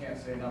can't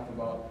say enough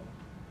about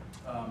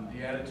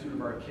the attitude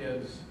of our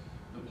kids,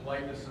 the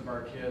politeness of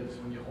our kids.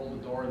 When you hold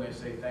the door and they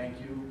say thank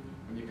you,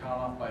 when you count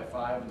off by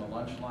 5 in the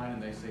lunch line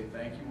and they say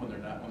thank you, when they're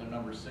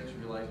number 6,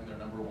 realizing they're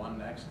number 1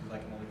 next because I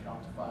can only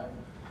count to 5.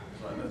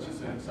 So that's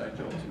just an inside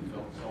joke too,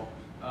 Phil. So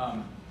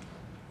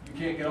you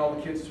can't get all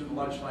the kids through the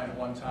lunch line at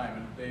one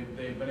time, and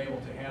they've been able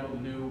to handle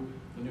the new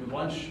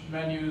lunch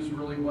menus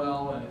really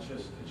well, and it's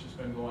just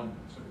been going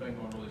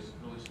really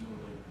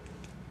smoothly.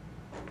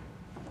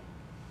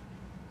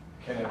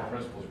 Can't have the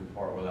principal's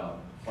report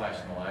without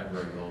flashing the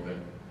library a little bit.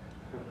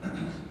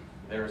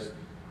 There's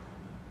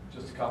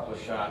just a couple of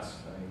shots.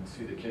 You can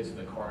see the kids in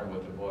the corner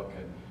with the book,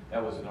 and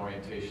that was an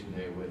orientation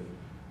day with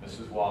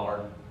Mrs.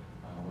 Waller,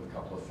 with a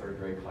couple of 3rd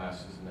grade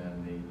classes, and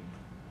then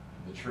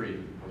the tree,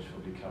 which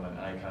will become an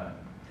icon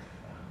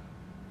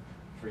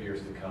for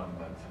years to come.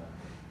 But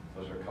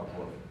those are a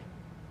couple of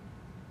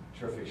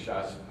terrific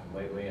shots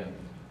lately, and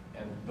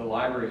the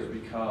library has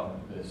become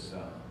this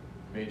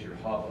major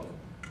hub of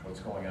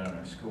what's going on in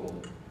our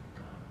school,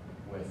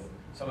 with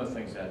some of the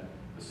things that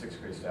the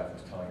 6th grade staff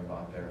was telling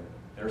about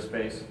their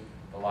space.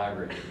 The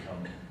library has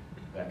become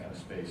that kind of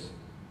space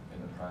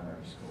in the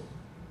primary school.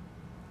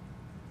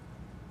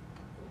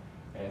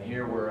 And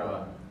here were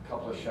a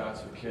couple of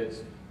shots of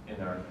kids in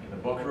the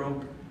book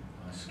room,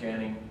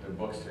 scanning their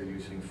books they're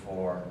using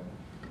for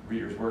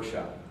Reader's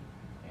Workshop.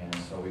 And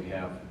so we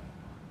have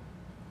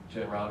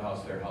Jen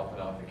Roundhouse there helping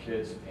out the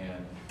kids.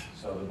 And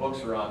so the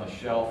books are on the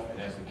shelf, and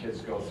as the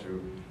kids go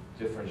through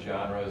different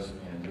genres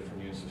and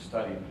different units of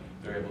study,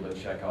 they're able to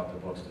check out the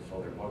books to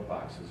fill their book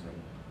boxes.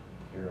 And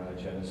here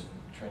Jen is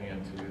training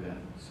them to do that.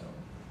 So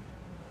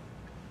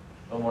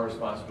a little more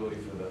responsibility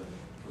for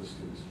the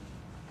students.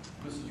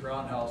 Mrs.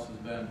 Roundhouse has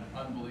been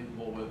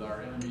unbelievable with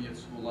our intermediate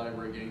school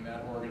library, getting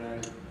that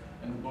organized,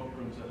 and the book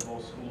rooms at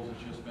both schools.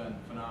 It's just been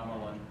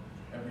phenomenal, and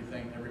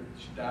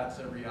she dots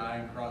every I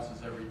and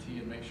crosses every T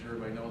and makes sure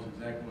everybody knows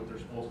exactly what they're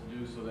supposed to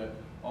do, so that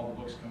all the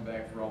books come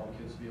back for all the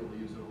kids to be able to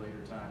use at a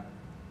later time.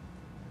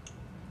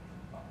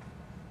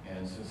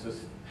 And since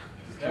this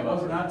that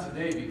was not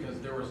today, because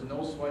there was no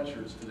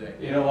sweatshirts today.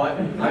 You know what?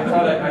 I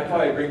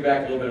thought I'd bring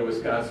back a little bit of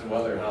Wisconsin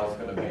weather and how it's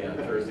going to be on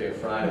Thursday and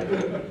Friday.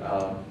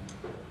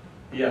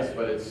 Yes,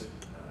 but it's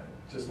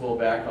just a little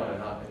background on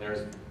how, and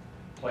there's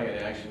playing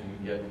in action you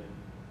can get.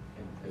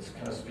 It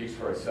kind of speaks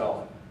for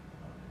itself.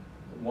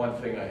 One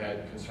thing I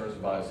had concerns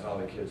about is how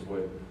the kids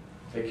would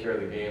take care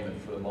of the game,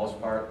 and for the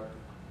most part,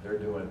 they're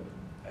doing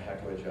a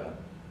heck of a job.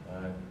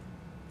 I'm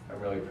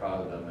really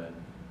proud of them, and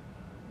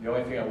the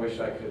only thing I wish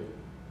I could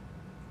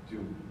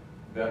do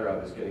better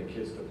of is getting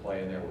kids to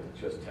play in there with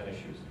just tennis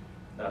shoes,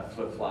 not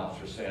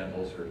flip-flops or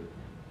sandals or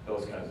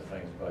those kinds of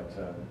things. But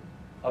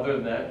other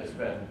than that,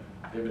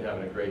 they've been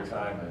having a great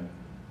time, and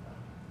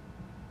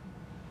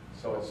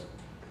so it's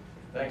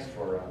thanks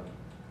for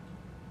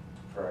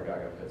our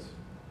Gaga Pits.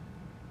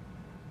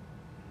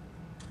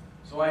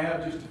 So I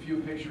have just a few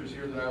pictures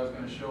here that I was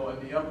going to show.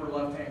 In the upper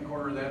left-hand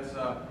corner, that's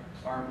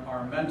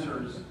our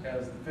mentors.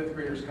 As the 5th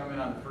graders come in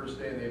on the first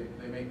day,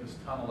 they make this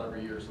tunnel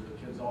every year, so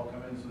the kids all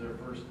come in, so their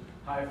first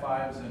high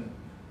fives and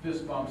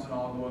fist bumps and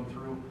all going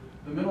through.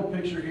 The middle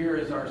picture here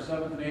is our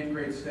 7th and 8th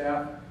grade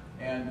staff,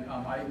 and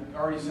I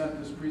already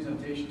sent this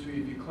presentation to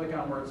you. If you click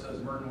on where it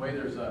says Merton Way,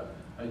 there's a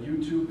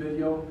YouTube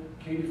video.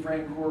 Katie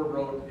Francoeur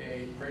wrote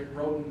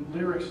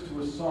lyrics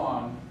to a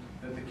song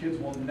that the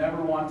kids will never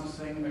want to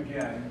sing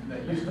again,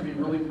 that used to be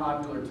really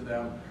popular to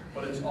them,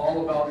 but it's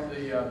all about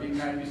the be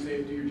kind, be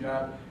safe, do your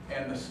job.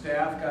 And the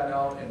staff got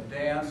out and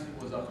danced.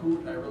 It was a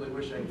hoot. I really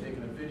wish I had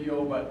taken a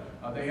video, but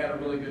they had a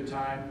really good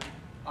time.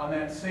 On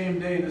that same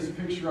day, this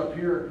picture up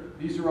here,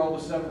 these are all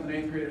the 7th and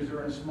 8th graders.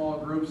 They're in small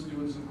groups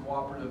doing some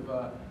cooperative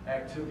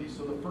activities.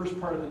 So the first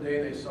part of the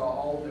day, they went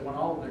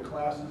all of their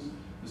classes.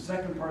 The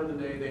second part of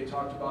the day, they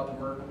talked about the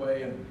Merton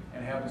way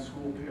and having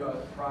school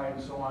pride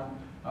and so on.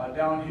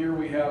 Down here,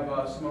 we have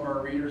some of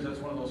our readers. That's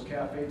one of those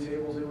cafe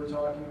tables they were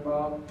talking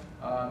about.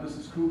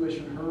 Mrs. Kubish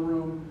in her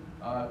room.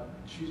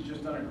 She's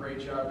just done a great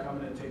job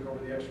coming in to take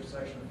over the extra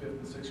section of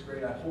 5th and 6th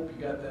grade. I hope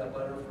you got that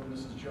letter from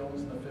Mrs.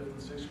 Jones and the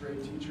 5th and 6th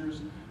grade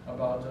teachers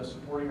about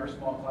supporting our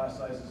small class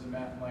sizes in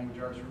math and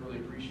language arts. We really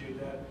appreciate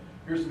that.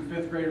 Here's some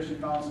 5th graders who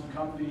found some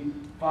comfy,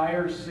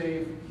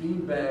 fire-safe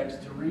bean bags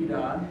to read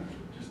on.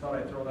 Just thought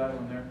I'd throw that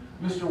in there.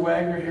 Mr.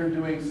 Wagner here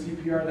doing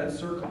CPR, that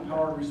circle of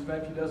power and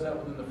respect. He does that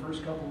within the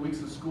first couple of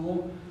weeks of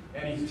school.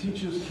 And he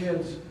teaches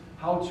kids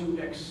how to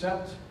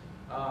accept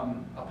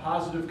a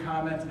positive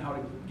comment and how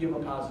to give a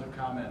positive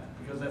comment,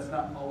 because that's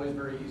not always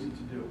very easy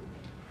to do.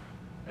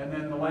 And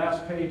then the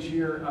last page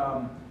here,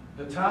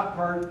 the top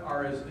part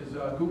is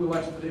Google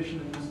Expedition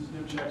in Mrs.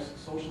 Nimchek's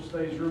social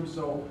studies room.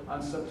 So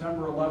on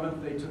September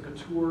 11th, they took a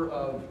tour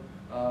of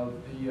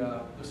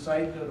the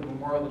site, the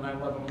memorial, the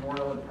 9/11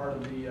 memorial, and part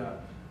of the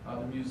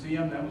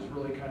museum. That was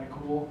really kind of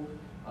cool.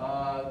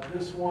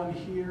 This one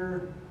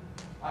here,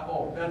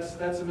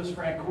 that's Miss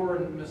Francoeur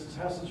and Mrs.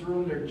 Hess's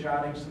room. They're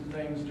jotting some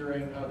things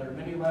during their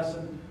mini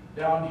lesson.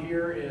 Down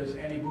here is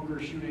Annie Booker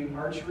shooting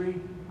archery.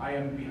 I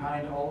am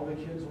behind all of the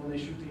kids when they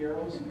shoot the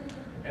arrows.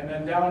 And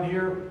then down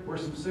here were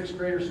some 6th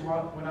graders who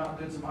went out and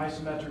did some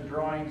isometric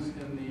drawings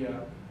in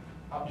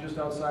just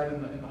outside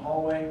in the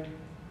hallway.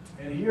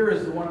 And here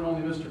is the one and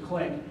only Mr.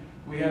 Klink.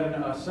 We had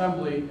an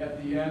assembly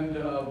at the end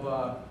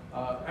of,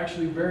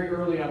 actually very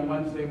early on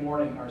Wednesday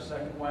morning, our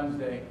second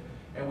Wednesday.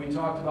 And we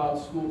talked about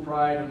school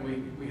pride, and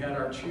we had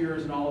our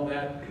cheers and all of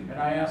that. And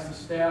I asked the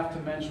staff to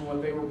mention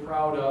what they were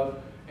proud of,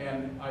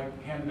 and I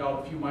handed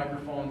out a few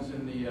microphones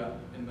in the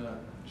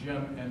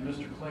gym, and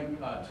Mr. Klink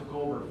took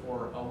over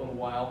for a little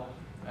while.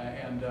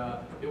 And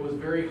it was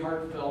very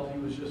heartfelt. He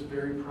was just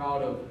very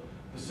proud of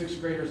the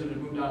 6th graders that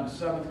had moved on to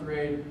 7th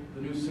grade,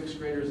 the new 6th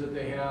graders that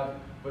they have.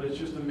 But it's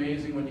just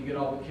amazing when you get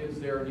all the kids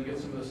there and you get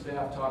some of the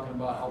staff talking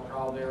about how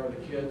proud they are of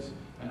the kids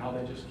and how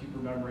they just keep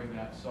remembering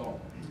that. So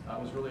that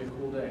was really a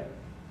cool day.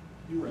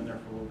 You were in there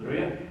for a little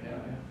bit. Yeah.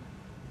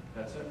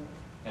 That's it.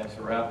 And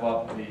to wrap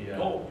up, the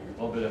little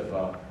bit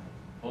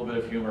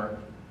of humor.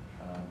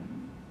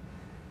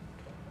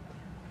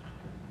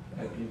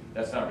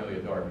 That's not really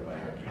a dog, by the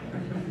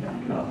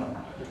way.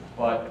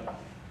 But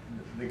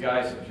the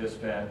guys have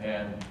just been,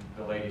 and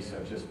the ladies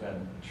have just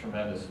been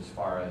tremendous as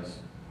far as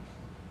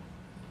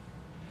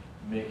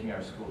making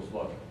our schools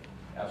look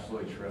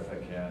absolutely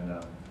terrific.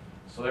 And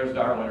so there's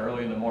Darwin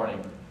early in the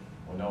morning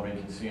when nobody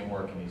can see him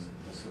working. He's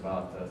just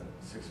about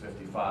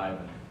 6:55.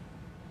 And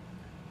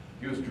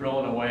he was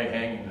drilling away,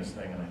 hanging this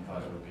thing, and I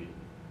thought it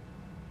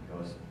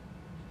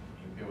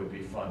would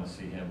be fun to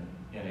see him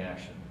in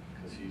action,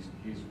 because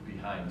he's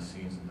behind the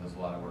scenes and does a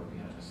lot of work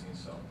behind the scenes.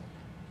 So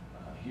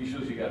he's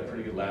usually got a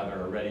pretty good lather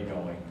already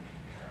going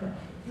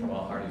from how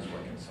hard he's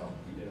working. So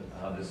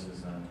this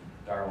is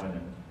Darwin,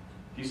 and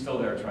he's still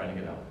there trying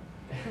to get out.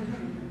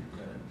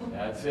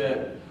 That's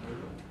it.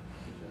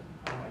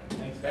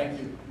 Thanks.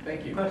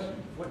 Thank you. Question,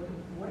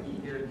 what are you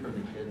hearing from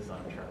the kids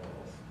on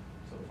Charles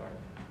so far?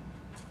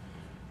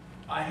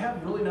 I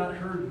have really not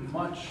heard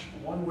much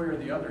one way or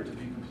the other, to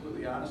be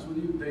completely honest with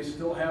you. They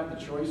still have the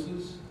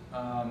choices.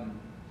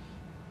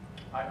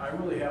 I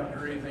really haven't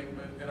heard anything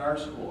in our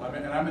school. I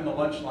mean, and I'm in the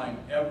lunch line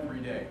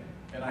every day,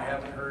 and I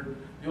haven't heard.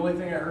 The only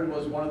thing I heard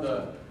was one of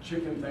the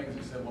chicken things.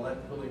 He said, "Well, that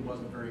really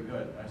wasn't very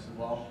good." I said,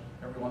 "Well,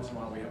 every once in a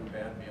while we have a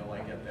bad meal. I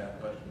get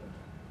that, but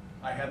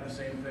I had the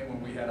same thing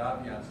when we had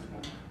Aviance.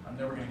 I'm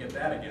never going to get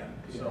that again."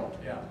 So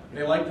yeah,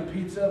 they like the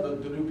pizza.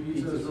 The new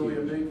pizza is really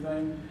a big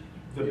thing.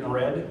 The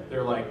bread,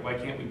 they're like, why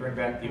can't we bring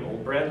back the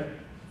old bread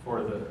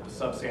for the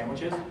sub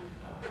sandwiches?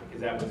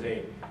 Because that was it's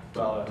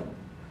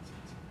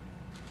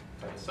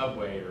like a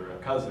Subway or a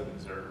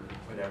Cousins or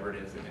whatever it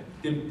is, and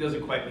it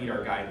doesn't quite meet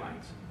our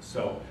guidelines.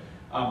 So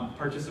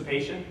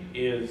participation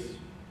is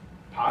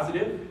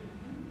positive,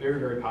 very,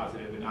 very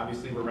positive, and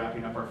obviously we're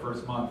wrapping up our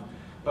first month.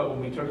 But when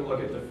we took a look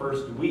at the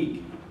first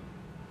week,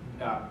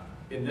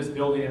 in this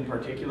building in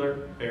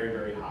particular, very,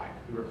 very high.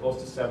 We were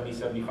close to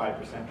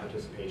 70-75%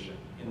 participation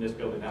in this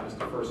building. That was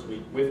the first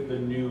week with the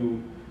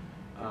new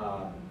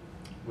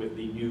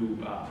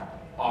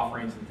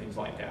offerings and things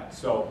like that.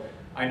 So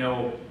I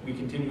know we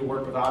continue to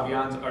work with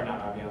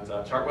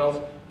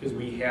Chartwells, because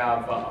we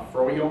have a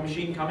Froyo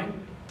machine coming.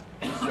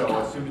 So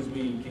as soon as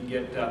we can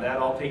get that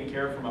all taken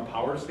care of from a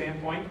power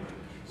standpoint,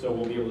 so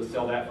we'll be able to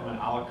sell that from an a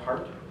la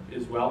carte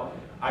as well.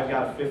 I've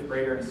got a 5th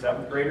grader and a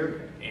 7th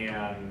grader,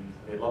 and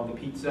they love the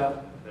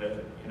pizza.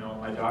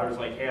 My daughter's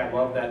like, hey, I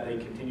love that they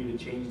continue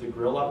to change the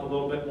grill up a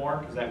little bit more,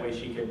 because that way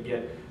she could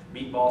get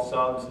meatball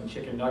subs and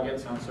chicken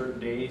nuggets on certain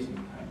days. And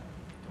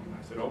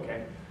I said,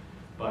 okay.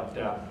 But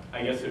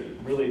I guess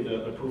really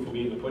the proof will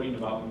be in the pudding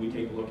about when we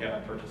take a look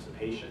at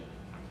participation.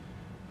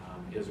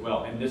 as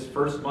well. And this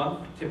first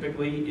month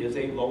typically is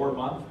a lower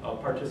month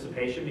of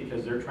participation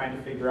because they're trying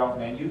to figure out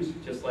menus,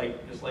 just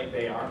like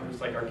they are,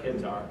 just like our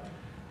kids are.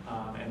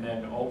 And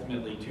then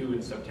ultimately too,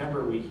 in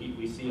September,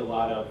 we see a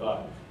lot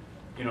of,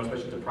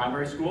 especially at the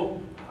primary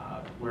school,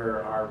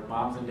 where our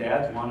moms and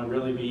dads want to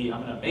really be,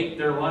 I'm going to make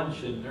their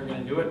lunch and they're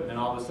going to do it, and then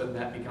all of a sudden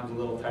that becomes a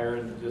little tired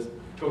and just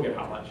go get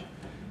hot lunch.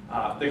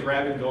 The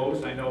grab and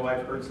goes, I know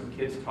I've heard some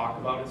kids talk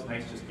about it. It's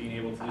nice just being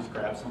able to just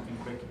grab something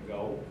quick and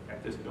go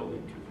at this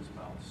building too as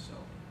well. So,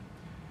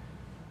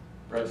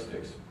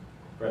 Breadsticks.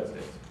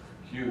 breadsticks.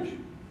 Huge.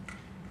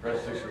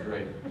 Breadsticks are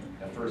great.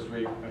 That first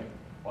week,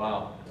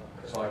 wow.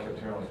 That's all I kept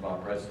hearing was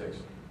about breadsticks.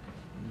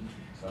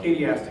 So.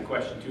 Katie asked a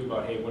question too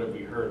about, hey, what have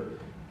we heard?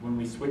 When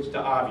we switched to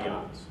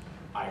Avians,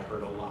 I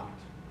heard a lot.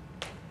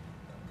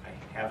 I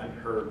haven't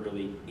heard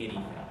really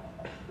anything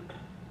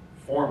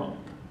formal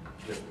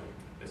this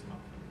month.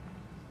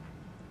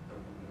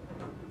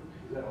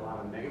 Is that a lot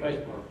of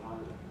negative or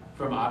positive?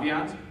 From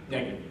Avians?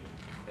 Negative.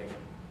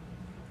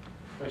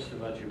 Question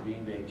about your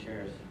beanbag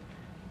chairs.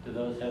 Do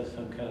those have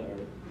some kind of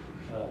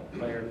a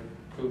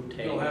fire-proof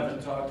tag? You'll have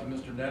to talk to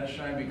Mr.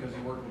 Netshine because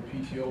he worked with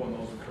PTO when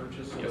those were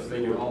purchased, so Yes, that they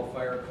they were do. all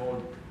fire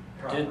code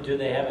proper. Do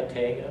they have a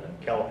tag on it?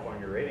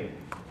 California rating.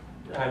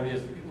 We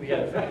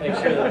gotta make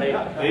sure that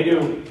They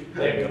do.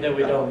 that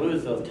we don't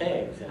lose those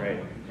tags.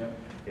 Right.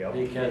 Yep.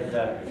 Because,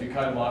 if you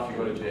cut them off, you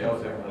go to jail.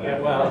 Is that right? yeah,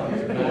 well,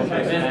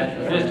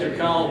 Mr.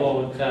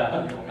 Caldwell,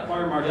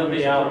 he'll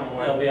be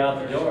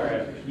out the door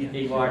if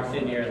he walks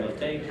in here and those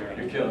tags are on.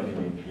 You're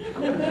killing me.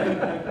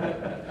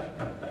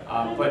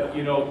 But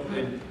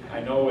I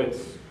know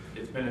it's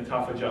been a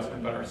tough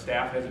adjustment, but our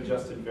staff has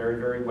adjusted very,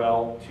 very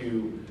well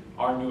to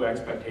our new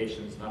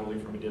expectations, not only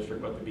from a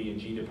district, but the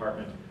B&G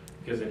department,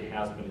 because it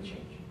has been a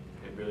change.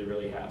 It really,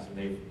 really has,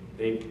 and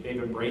they've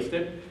embraced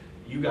it.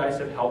 You guys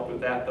have helped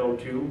with that though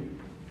too,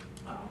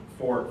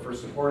 for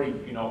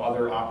supporting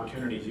other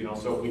opportunities.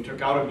 So if we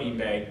took out a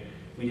beanbag,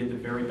 we did the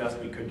very best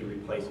we could to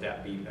replace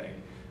that beanbag.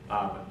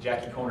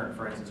 Jackie Conert,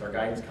 for instance, our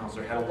guidance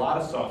counselor, had a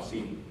lot of soft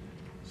seating,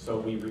 so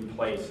we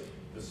replaced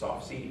the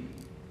soft seating.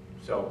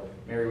 So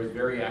Mary was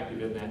very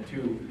active in that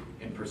too,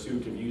 in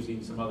pursuit of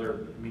using some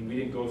other. We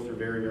didn't go through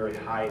very, very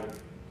high,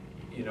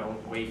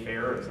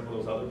 Wayfair and some of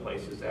those other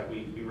places that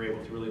we were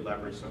able to really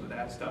leverage some of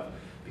that stuff,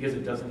 because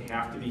it doesn't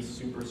have to be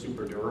super,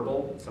 super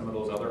durable. Some of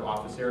those other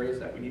office areas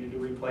that we needed to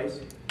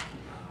replace,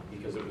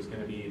 because it was going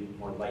to be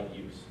more light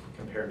use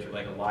compared to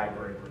like a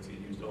library where it's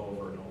used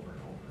over and over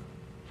and over.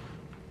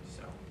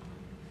 So,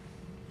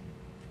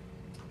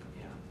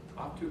 yeah,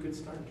 off to a good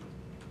start.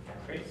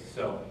 Great.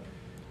 So,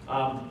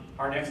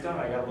 our next up,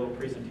 I got a little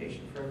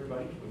presentation for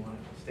everybody. We want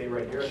to stay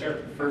right here. Sure.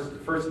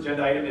 First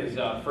agenda item is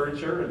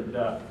furniture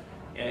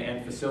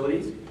and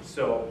facilities.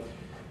 So,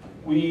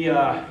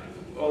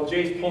 well,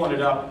 Jay's pulling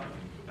it up,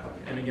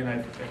 and again,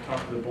 I've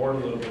talked to the board a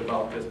little bit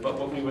about this, but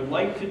what we would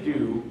like to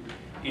do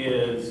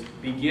is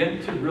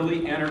begin to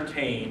really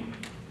entertain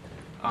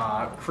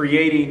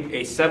creating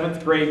a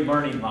 7th grade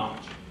learning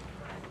lounge.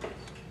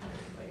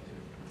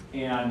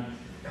 And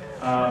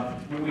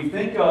when we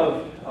think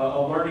of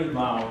a learning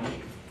lounge,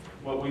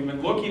 what we've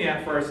been looking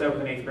at for our 7th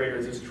and 8th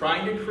graders is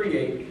trying to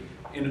create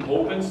an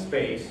open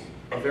space,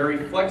 a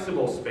very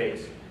flexible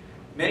space,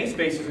 many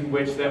spaces in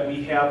which that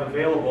we have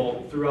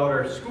available throughout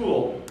our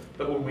school,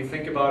 but when we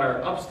think about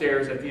our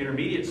upstairs at the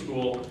intermediate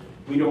school,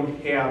 we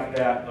don't have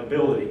that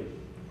ability.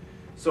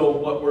 So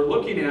what we're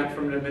looking at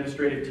from an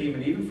administrative team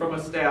and even from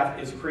a staff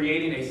is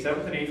creating a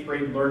 7th and 8th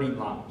grade learning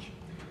lounge.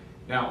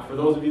 Now, for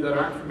those of you that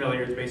aren't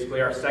familiar, it's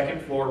basically our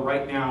 2nd floor.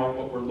 Right now,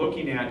 what we're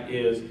looking at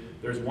is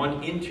there's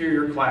one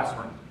interior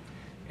classroom.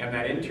 And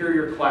that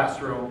interior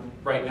classroom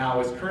right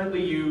now is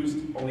currently used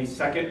only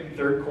 2nd and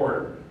 3rd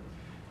quarter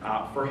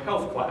for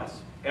health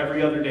class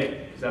every other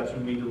day, because that's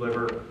when we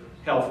deliver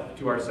health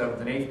to our 7th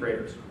and 8th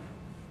graders.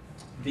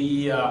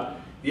 The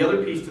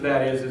other piece to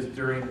that is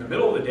during the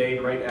middle of the day,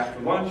 right after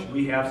lunch,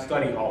 we have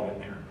study hall in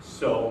there.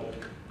 So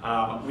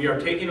we are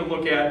taking a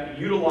look at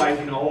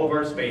utilizing all of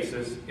our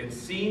spaces and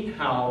seeing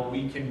how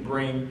we can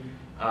bring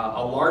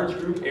a large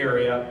group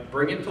area,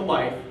 bring it to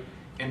life,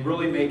 and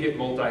really make it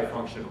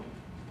multifunctional.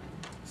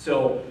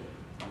 So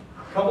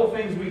a couple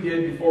things we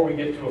did before we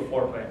get to a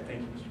floor plan, thank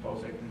you, Mr.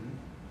 Posick,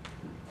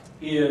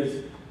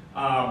 is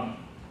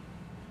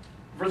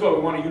first of all,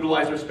 we want to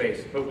utilize our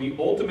space, but we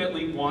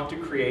ultimately want to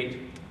create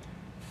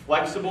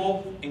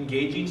flexible,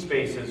 engaging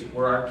spaces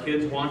where our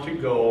kids want to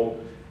go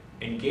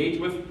engage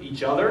with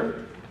each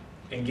other,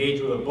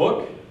 engage with a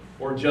book,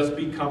 or just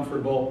be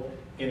comfortable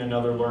in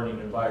another learning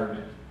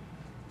environment.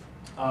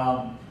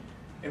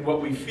 And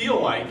what we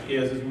feel like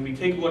is when we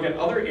take a look at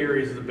other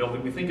areas of the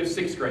building, we think of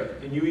 6th grade.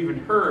 And you even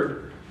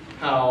heard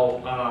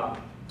how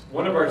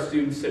one of our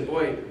students said,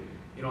 boy,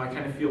 I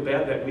kind of feel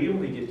bad that we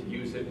only get to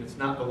use it and it's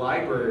not the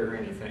library or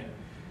anything.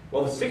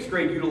 Well, the 6th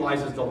grade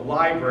utilizes the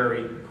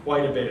library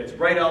quite a bit. It's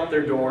right out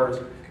their doors.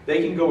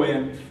 They can go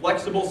in,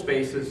 flexible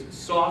spaces,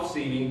 soft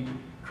seating,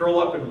 curl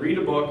up and read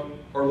a book,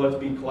 or let's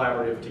be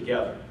collaborative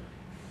together.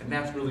 And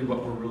that's really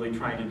what we're really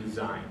trying to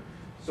design.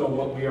 So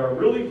what we are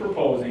really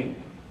proposing,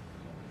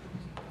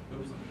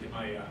 oops, let me get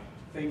my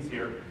things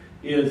here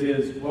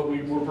is what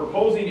we're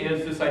proposing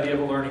is this idea of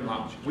a learning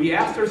lounge. We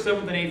asked our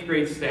 7th and 8th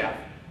grade staff,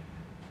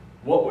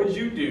 what would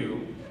you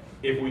do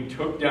if we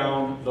took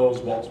down those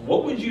walls?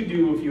 What would you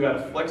do if you had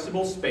a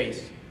flexible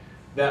space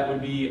that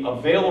would be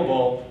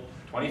available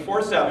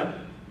 24/7?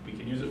 We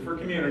could use it for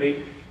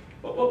community,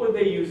 but what would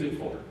they use it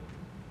for?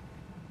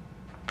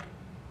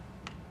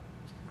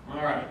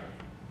 All right.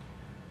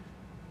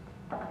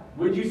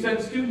 Would you send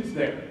students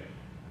there?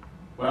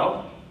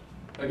 Well,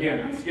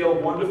 again, on a scale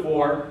of 1 to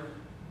 4,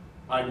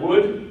 I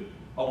would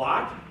a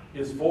lot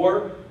is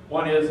 4.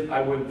 1 is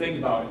I wouldn't think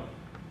about it.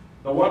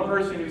 The one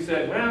person who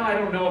said, well, I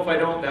don't know if I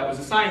don't, that was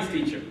a science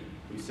teacher.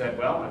 We said,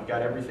 well, I've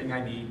got everything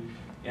I need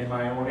in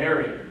my own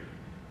area.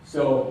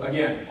 So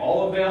again,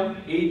 all of them,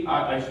 8,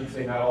 I should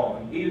say not all of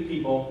them, 8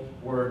 people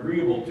were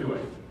agreeable to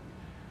it.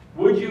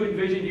 Would you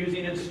envision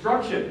using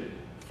instruction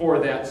for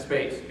that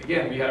space?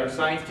 Again, we had our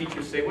science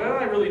teachers say, well,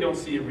 I really don't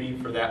see a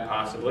need for that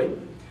possibly.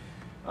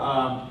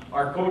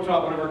 Our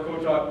co-taught, one of our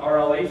co-taught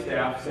RLA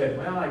staff said,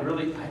 well, I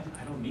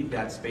don't need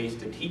that space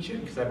to teach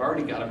in because I've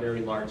already got a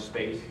very large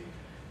space.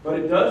 But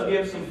it does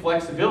give some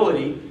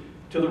flexibility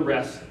to the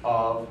rest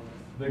of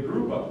the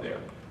group up there.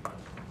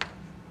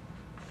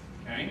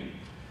 Okay?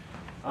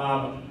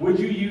 Would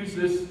you use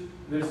this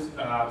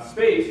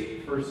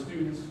space for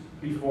students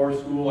before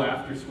school,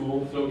 after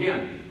school? So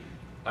again,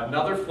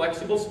 another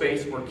flexible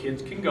space where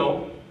kids can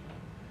go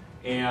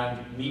and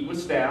meet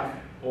with staff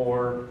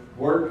or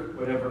work,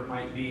 whatever it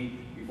might be,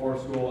 before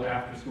school,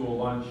 after school,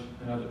 lunch,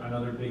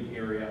 another big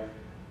area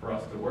for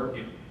us to work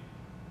in.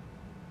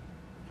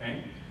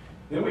 Okay?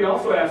 Then we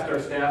also asked our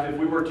staff, if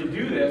we were to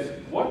do this,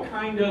 what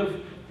kind of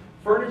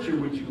furniture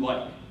would you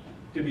like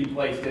to be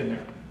placed in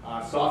there?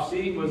 Soft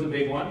seating was a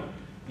big one.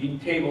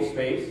 Need table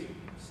space,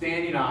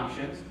 standing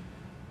options.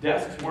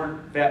 Desks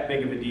weren't that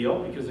big of a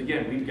deal because,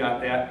 again, we've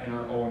got that in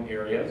our own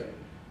areas.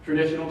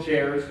 Traditional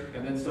chairs,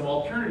 and then some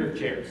alternative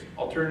chairs.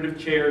 Alternative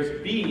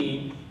chairs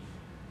being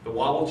the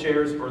wobble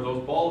chairs or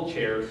those ball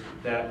chairs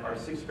that our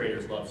 6th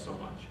graders love so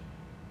much.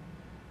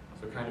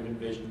 So kind of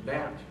envision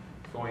that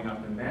going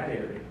up in that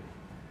area.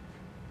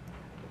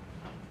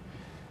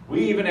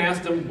 We even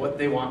asked them what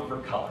they want for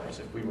colors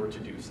if we were to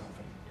do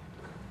something.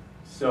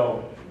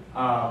 So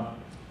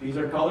these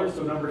are colors.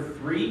 So number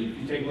 3, if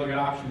you take a look at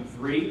option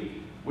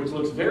 3, which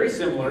looks very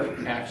similar,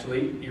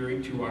 actually,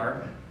 Erie, to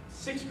our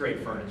 6th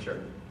grade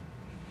furniture.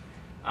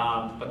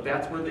 But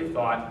that's where they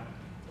thought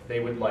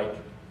they would like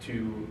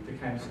to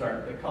kind of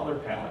start the color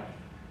palette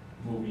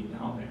moving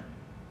down there.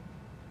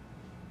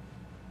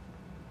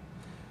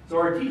 So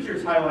our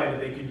teachers highlighted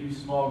they could use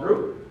small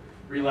group,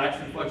 relaxed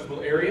and flexible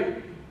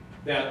area.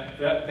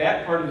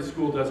 That part of the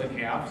school doesn't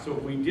have. So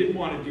if we did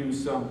want to do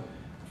some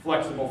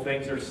flexible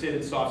things or sit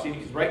in soft seating,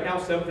 because right now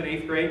 7th and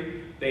 8th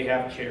grade, they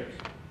have chairs,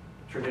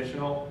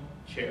 traditional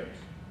chairs.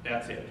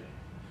 That's it.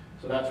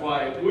 So that's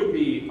why it would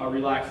be a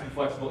relaxed and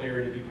flexible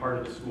area to be part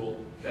of the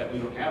school that we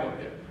don't have up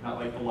there. Not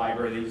like the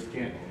library, they just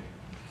can't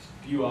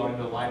spew out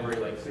into the library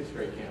like 6th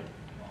grade can.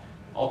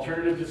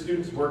 Alternative to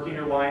students working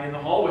or lying in the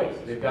hallways.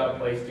 They've got a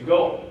place to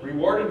go.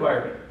 Reward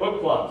environment, book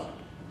clubs,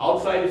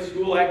 outside of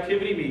school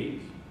activity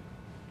meetings.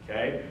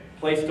 Okay?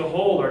 Place to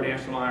hold our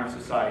National Honor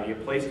Society, a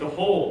place to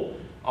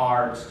hold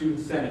our Student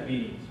Senate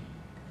meetings.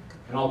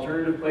 An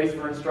alternative place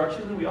for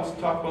instruction, and we also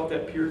talk about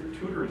that peer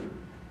tutoring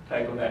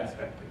type of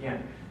aspect.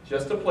 Again,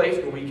 just a place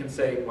where we can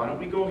say, why don't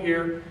we go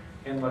here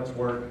and let's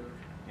work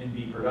and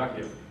be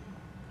productive.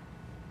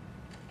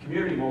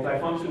 Community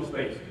multifunctional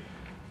space.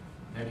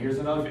 And here's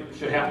another thing.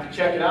 Should have to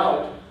check it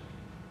out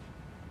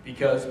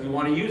because we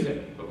want to use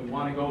it, but we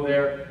want to go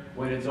there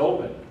when it's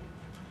open.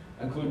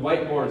 Include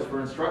whiteboards for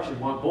instruction.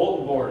 Want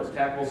bulletin boards,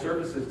 tackable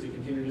surfaces to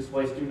continue to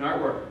display student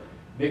artwork.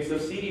 Mix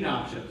of seating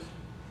options,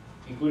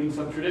 including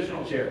some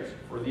traditional chairs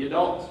for the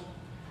adults.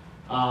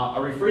 A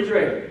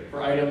refrigerator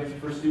for items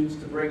for students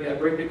to bring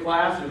to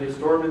class, or they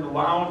store them in the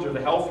lounge or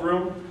the health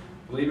room.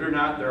 Believe it or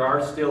not, there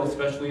are still,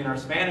 especially in our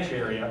Spanish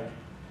area,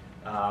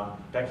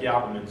 Becky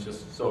Alberman's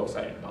just so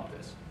excited about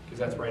this because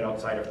that's right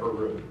outside of her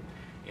room.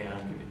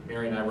 And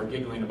Mary and I were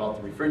giggling about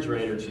the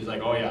refrigerator, and she's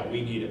like, oh yeah,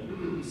 we need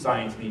it.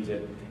 Science needs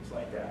it, and things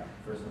like that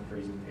for some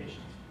presentations.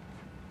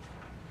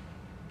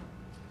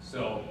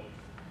 So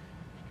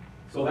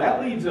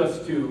that leads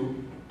us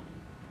to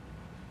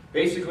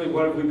basically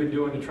what have we been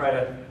doing to try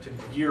to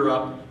gear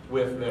up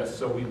with this.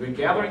 So we've been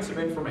gathering some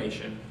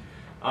information,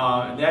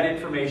 and that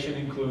information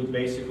includes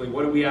basically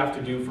what do we have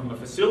to do from a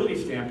facility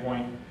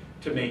standpoint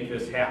to make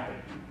this happen.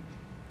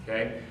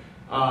 Okay?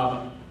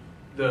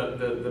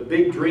 The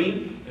big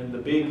dream and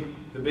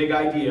the big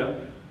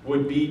idea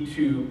would be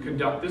to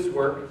conduct this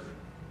work,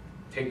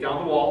 take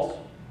down the walls,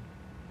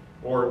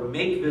 or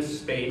make this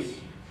space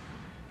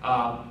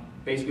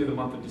basically the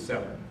month of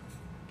December.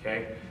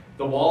 Okay?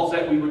 The walls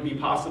that we would be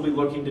possibly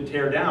looking to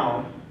tear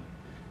down,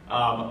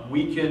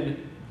 we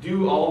can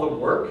do all the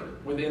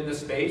work within the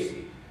space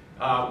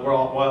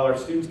while our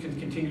students can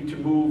continue to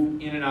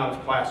move in and out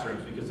of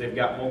classrooms because they've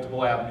got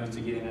multiple avenues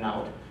to get in and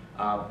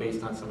out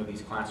based on some of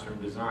these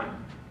classroom design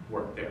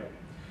work there.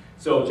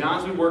 So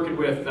John's been working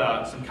with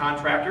some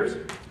contractors,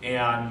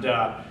 and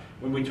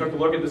When we took a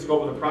look at the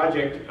scope of the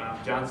project,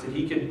 John said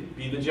he could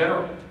be the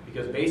general,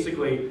 because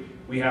basically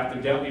we have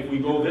to demo, if we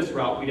go this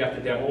route, we'd have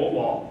to demo a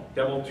wall,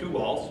 demo 2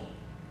 walls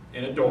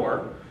and a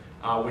door,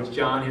 which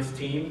John, his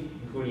team,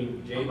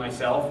 including Jay,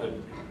 myself,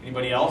 and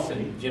anybody else,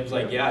 and Jim's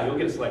like, yeah, you'll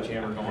get a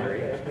sledgehammer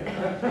going.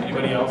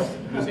 Anybody else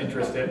who's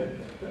interested?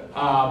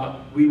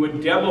 We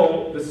would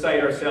demo the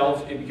site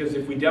ourselves, because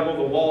if we demo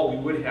the wall,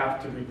 we would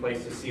have to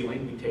replace the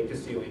ceiling. We take the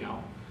ceiling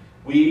out.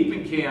 We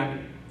even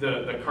can,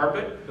 the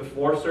carpet, the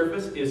floor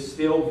surface is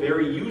still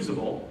very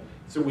usable,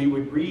 so we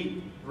would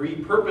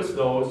repurpose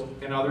those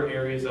in other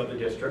areas of the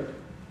district.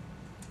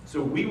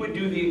 So we would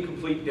do the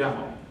complete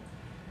demo.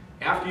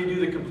 After you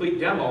do the complete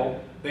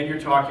demo, then you're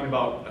talking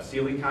about a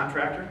ceiling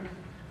contractor,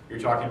 you're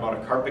talking about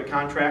a carpet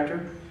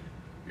contractor,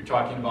 you're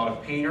talking about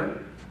a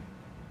painter.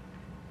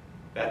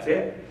 That's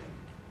it.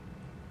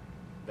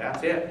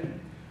 That's it.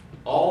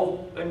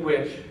 All in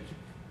which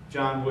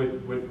John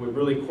would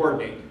really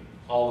coordinate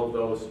all of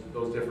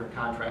those different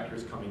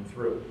contractors coming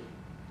through.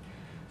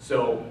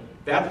 So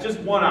that's just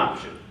one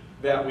option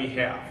that we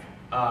have.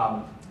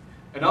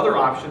 Another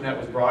option that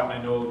was brought, and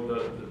I know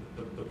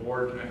the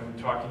board, and I'm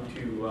talking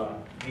to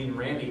Dean and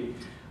Randy,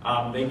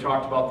 they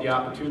talked about the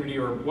opportunity,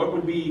 or what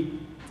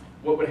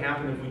would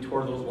happen if we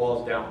tore those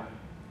walls down.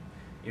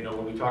 You know,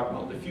 when we talk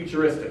about the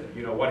futuristic,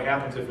 you know, what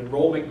happens if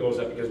enrollment goes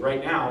up? Because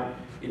right now,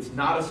 it's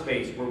not a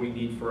space where we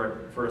need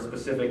for a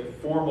specific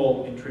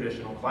formal and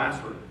traditional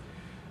classroom.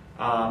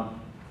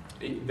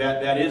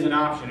 That is an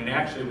option, and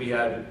actually we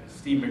had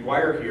Steve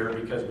McGuire here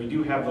because we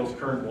do have those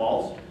current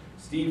walls.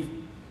 Steve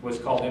was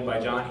called in by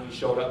John, he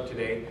showed up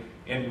today,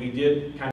 and we did kind of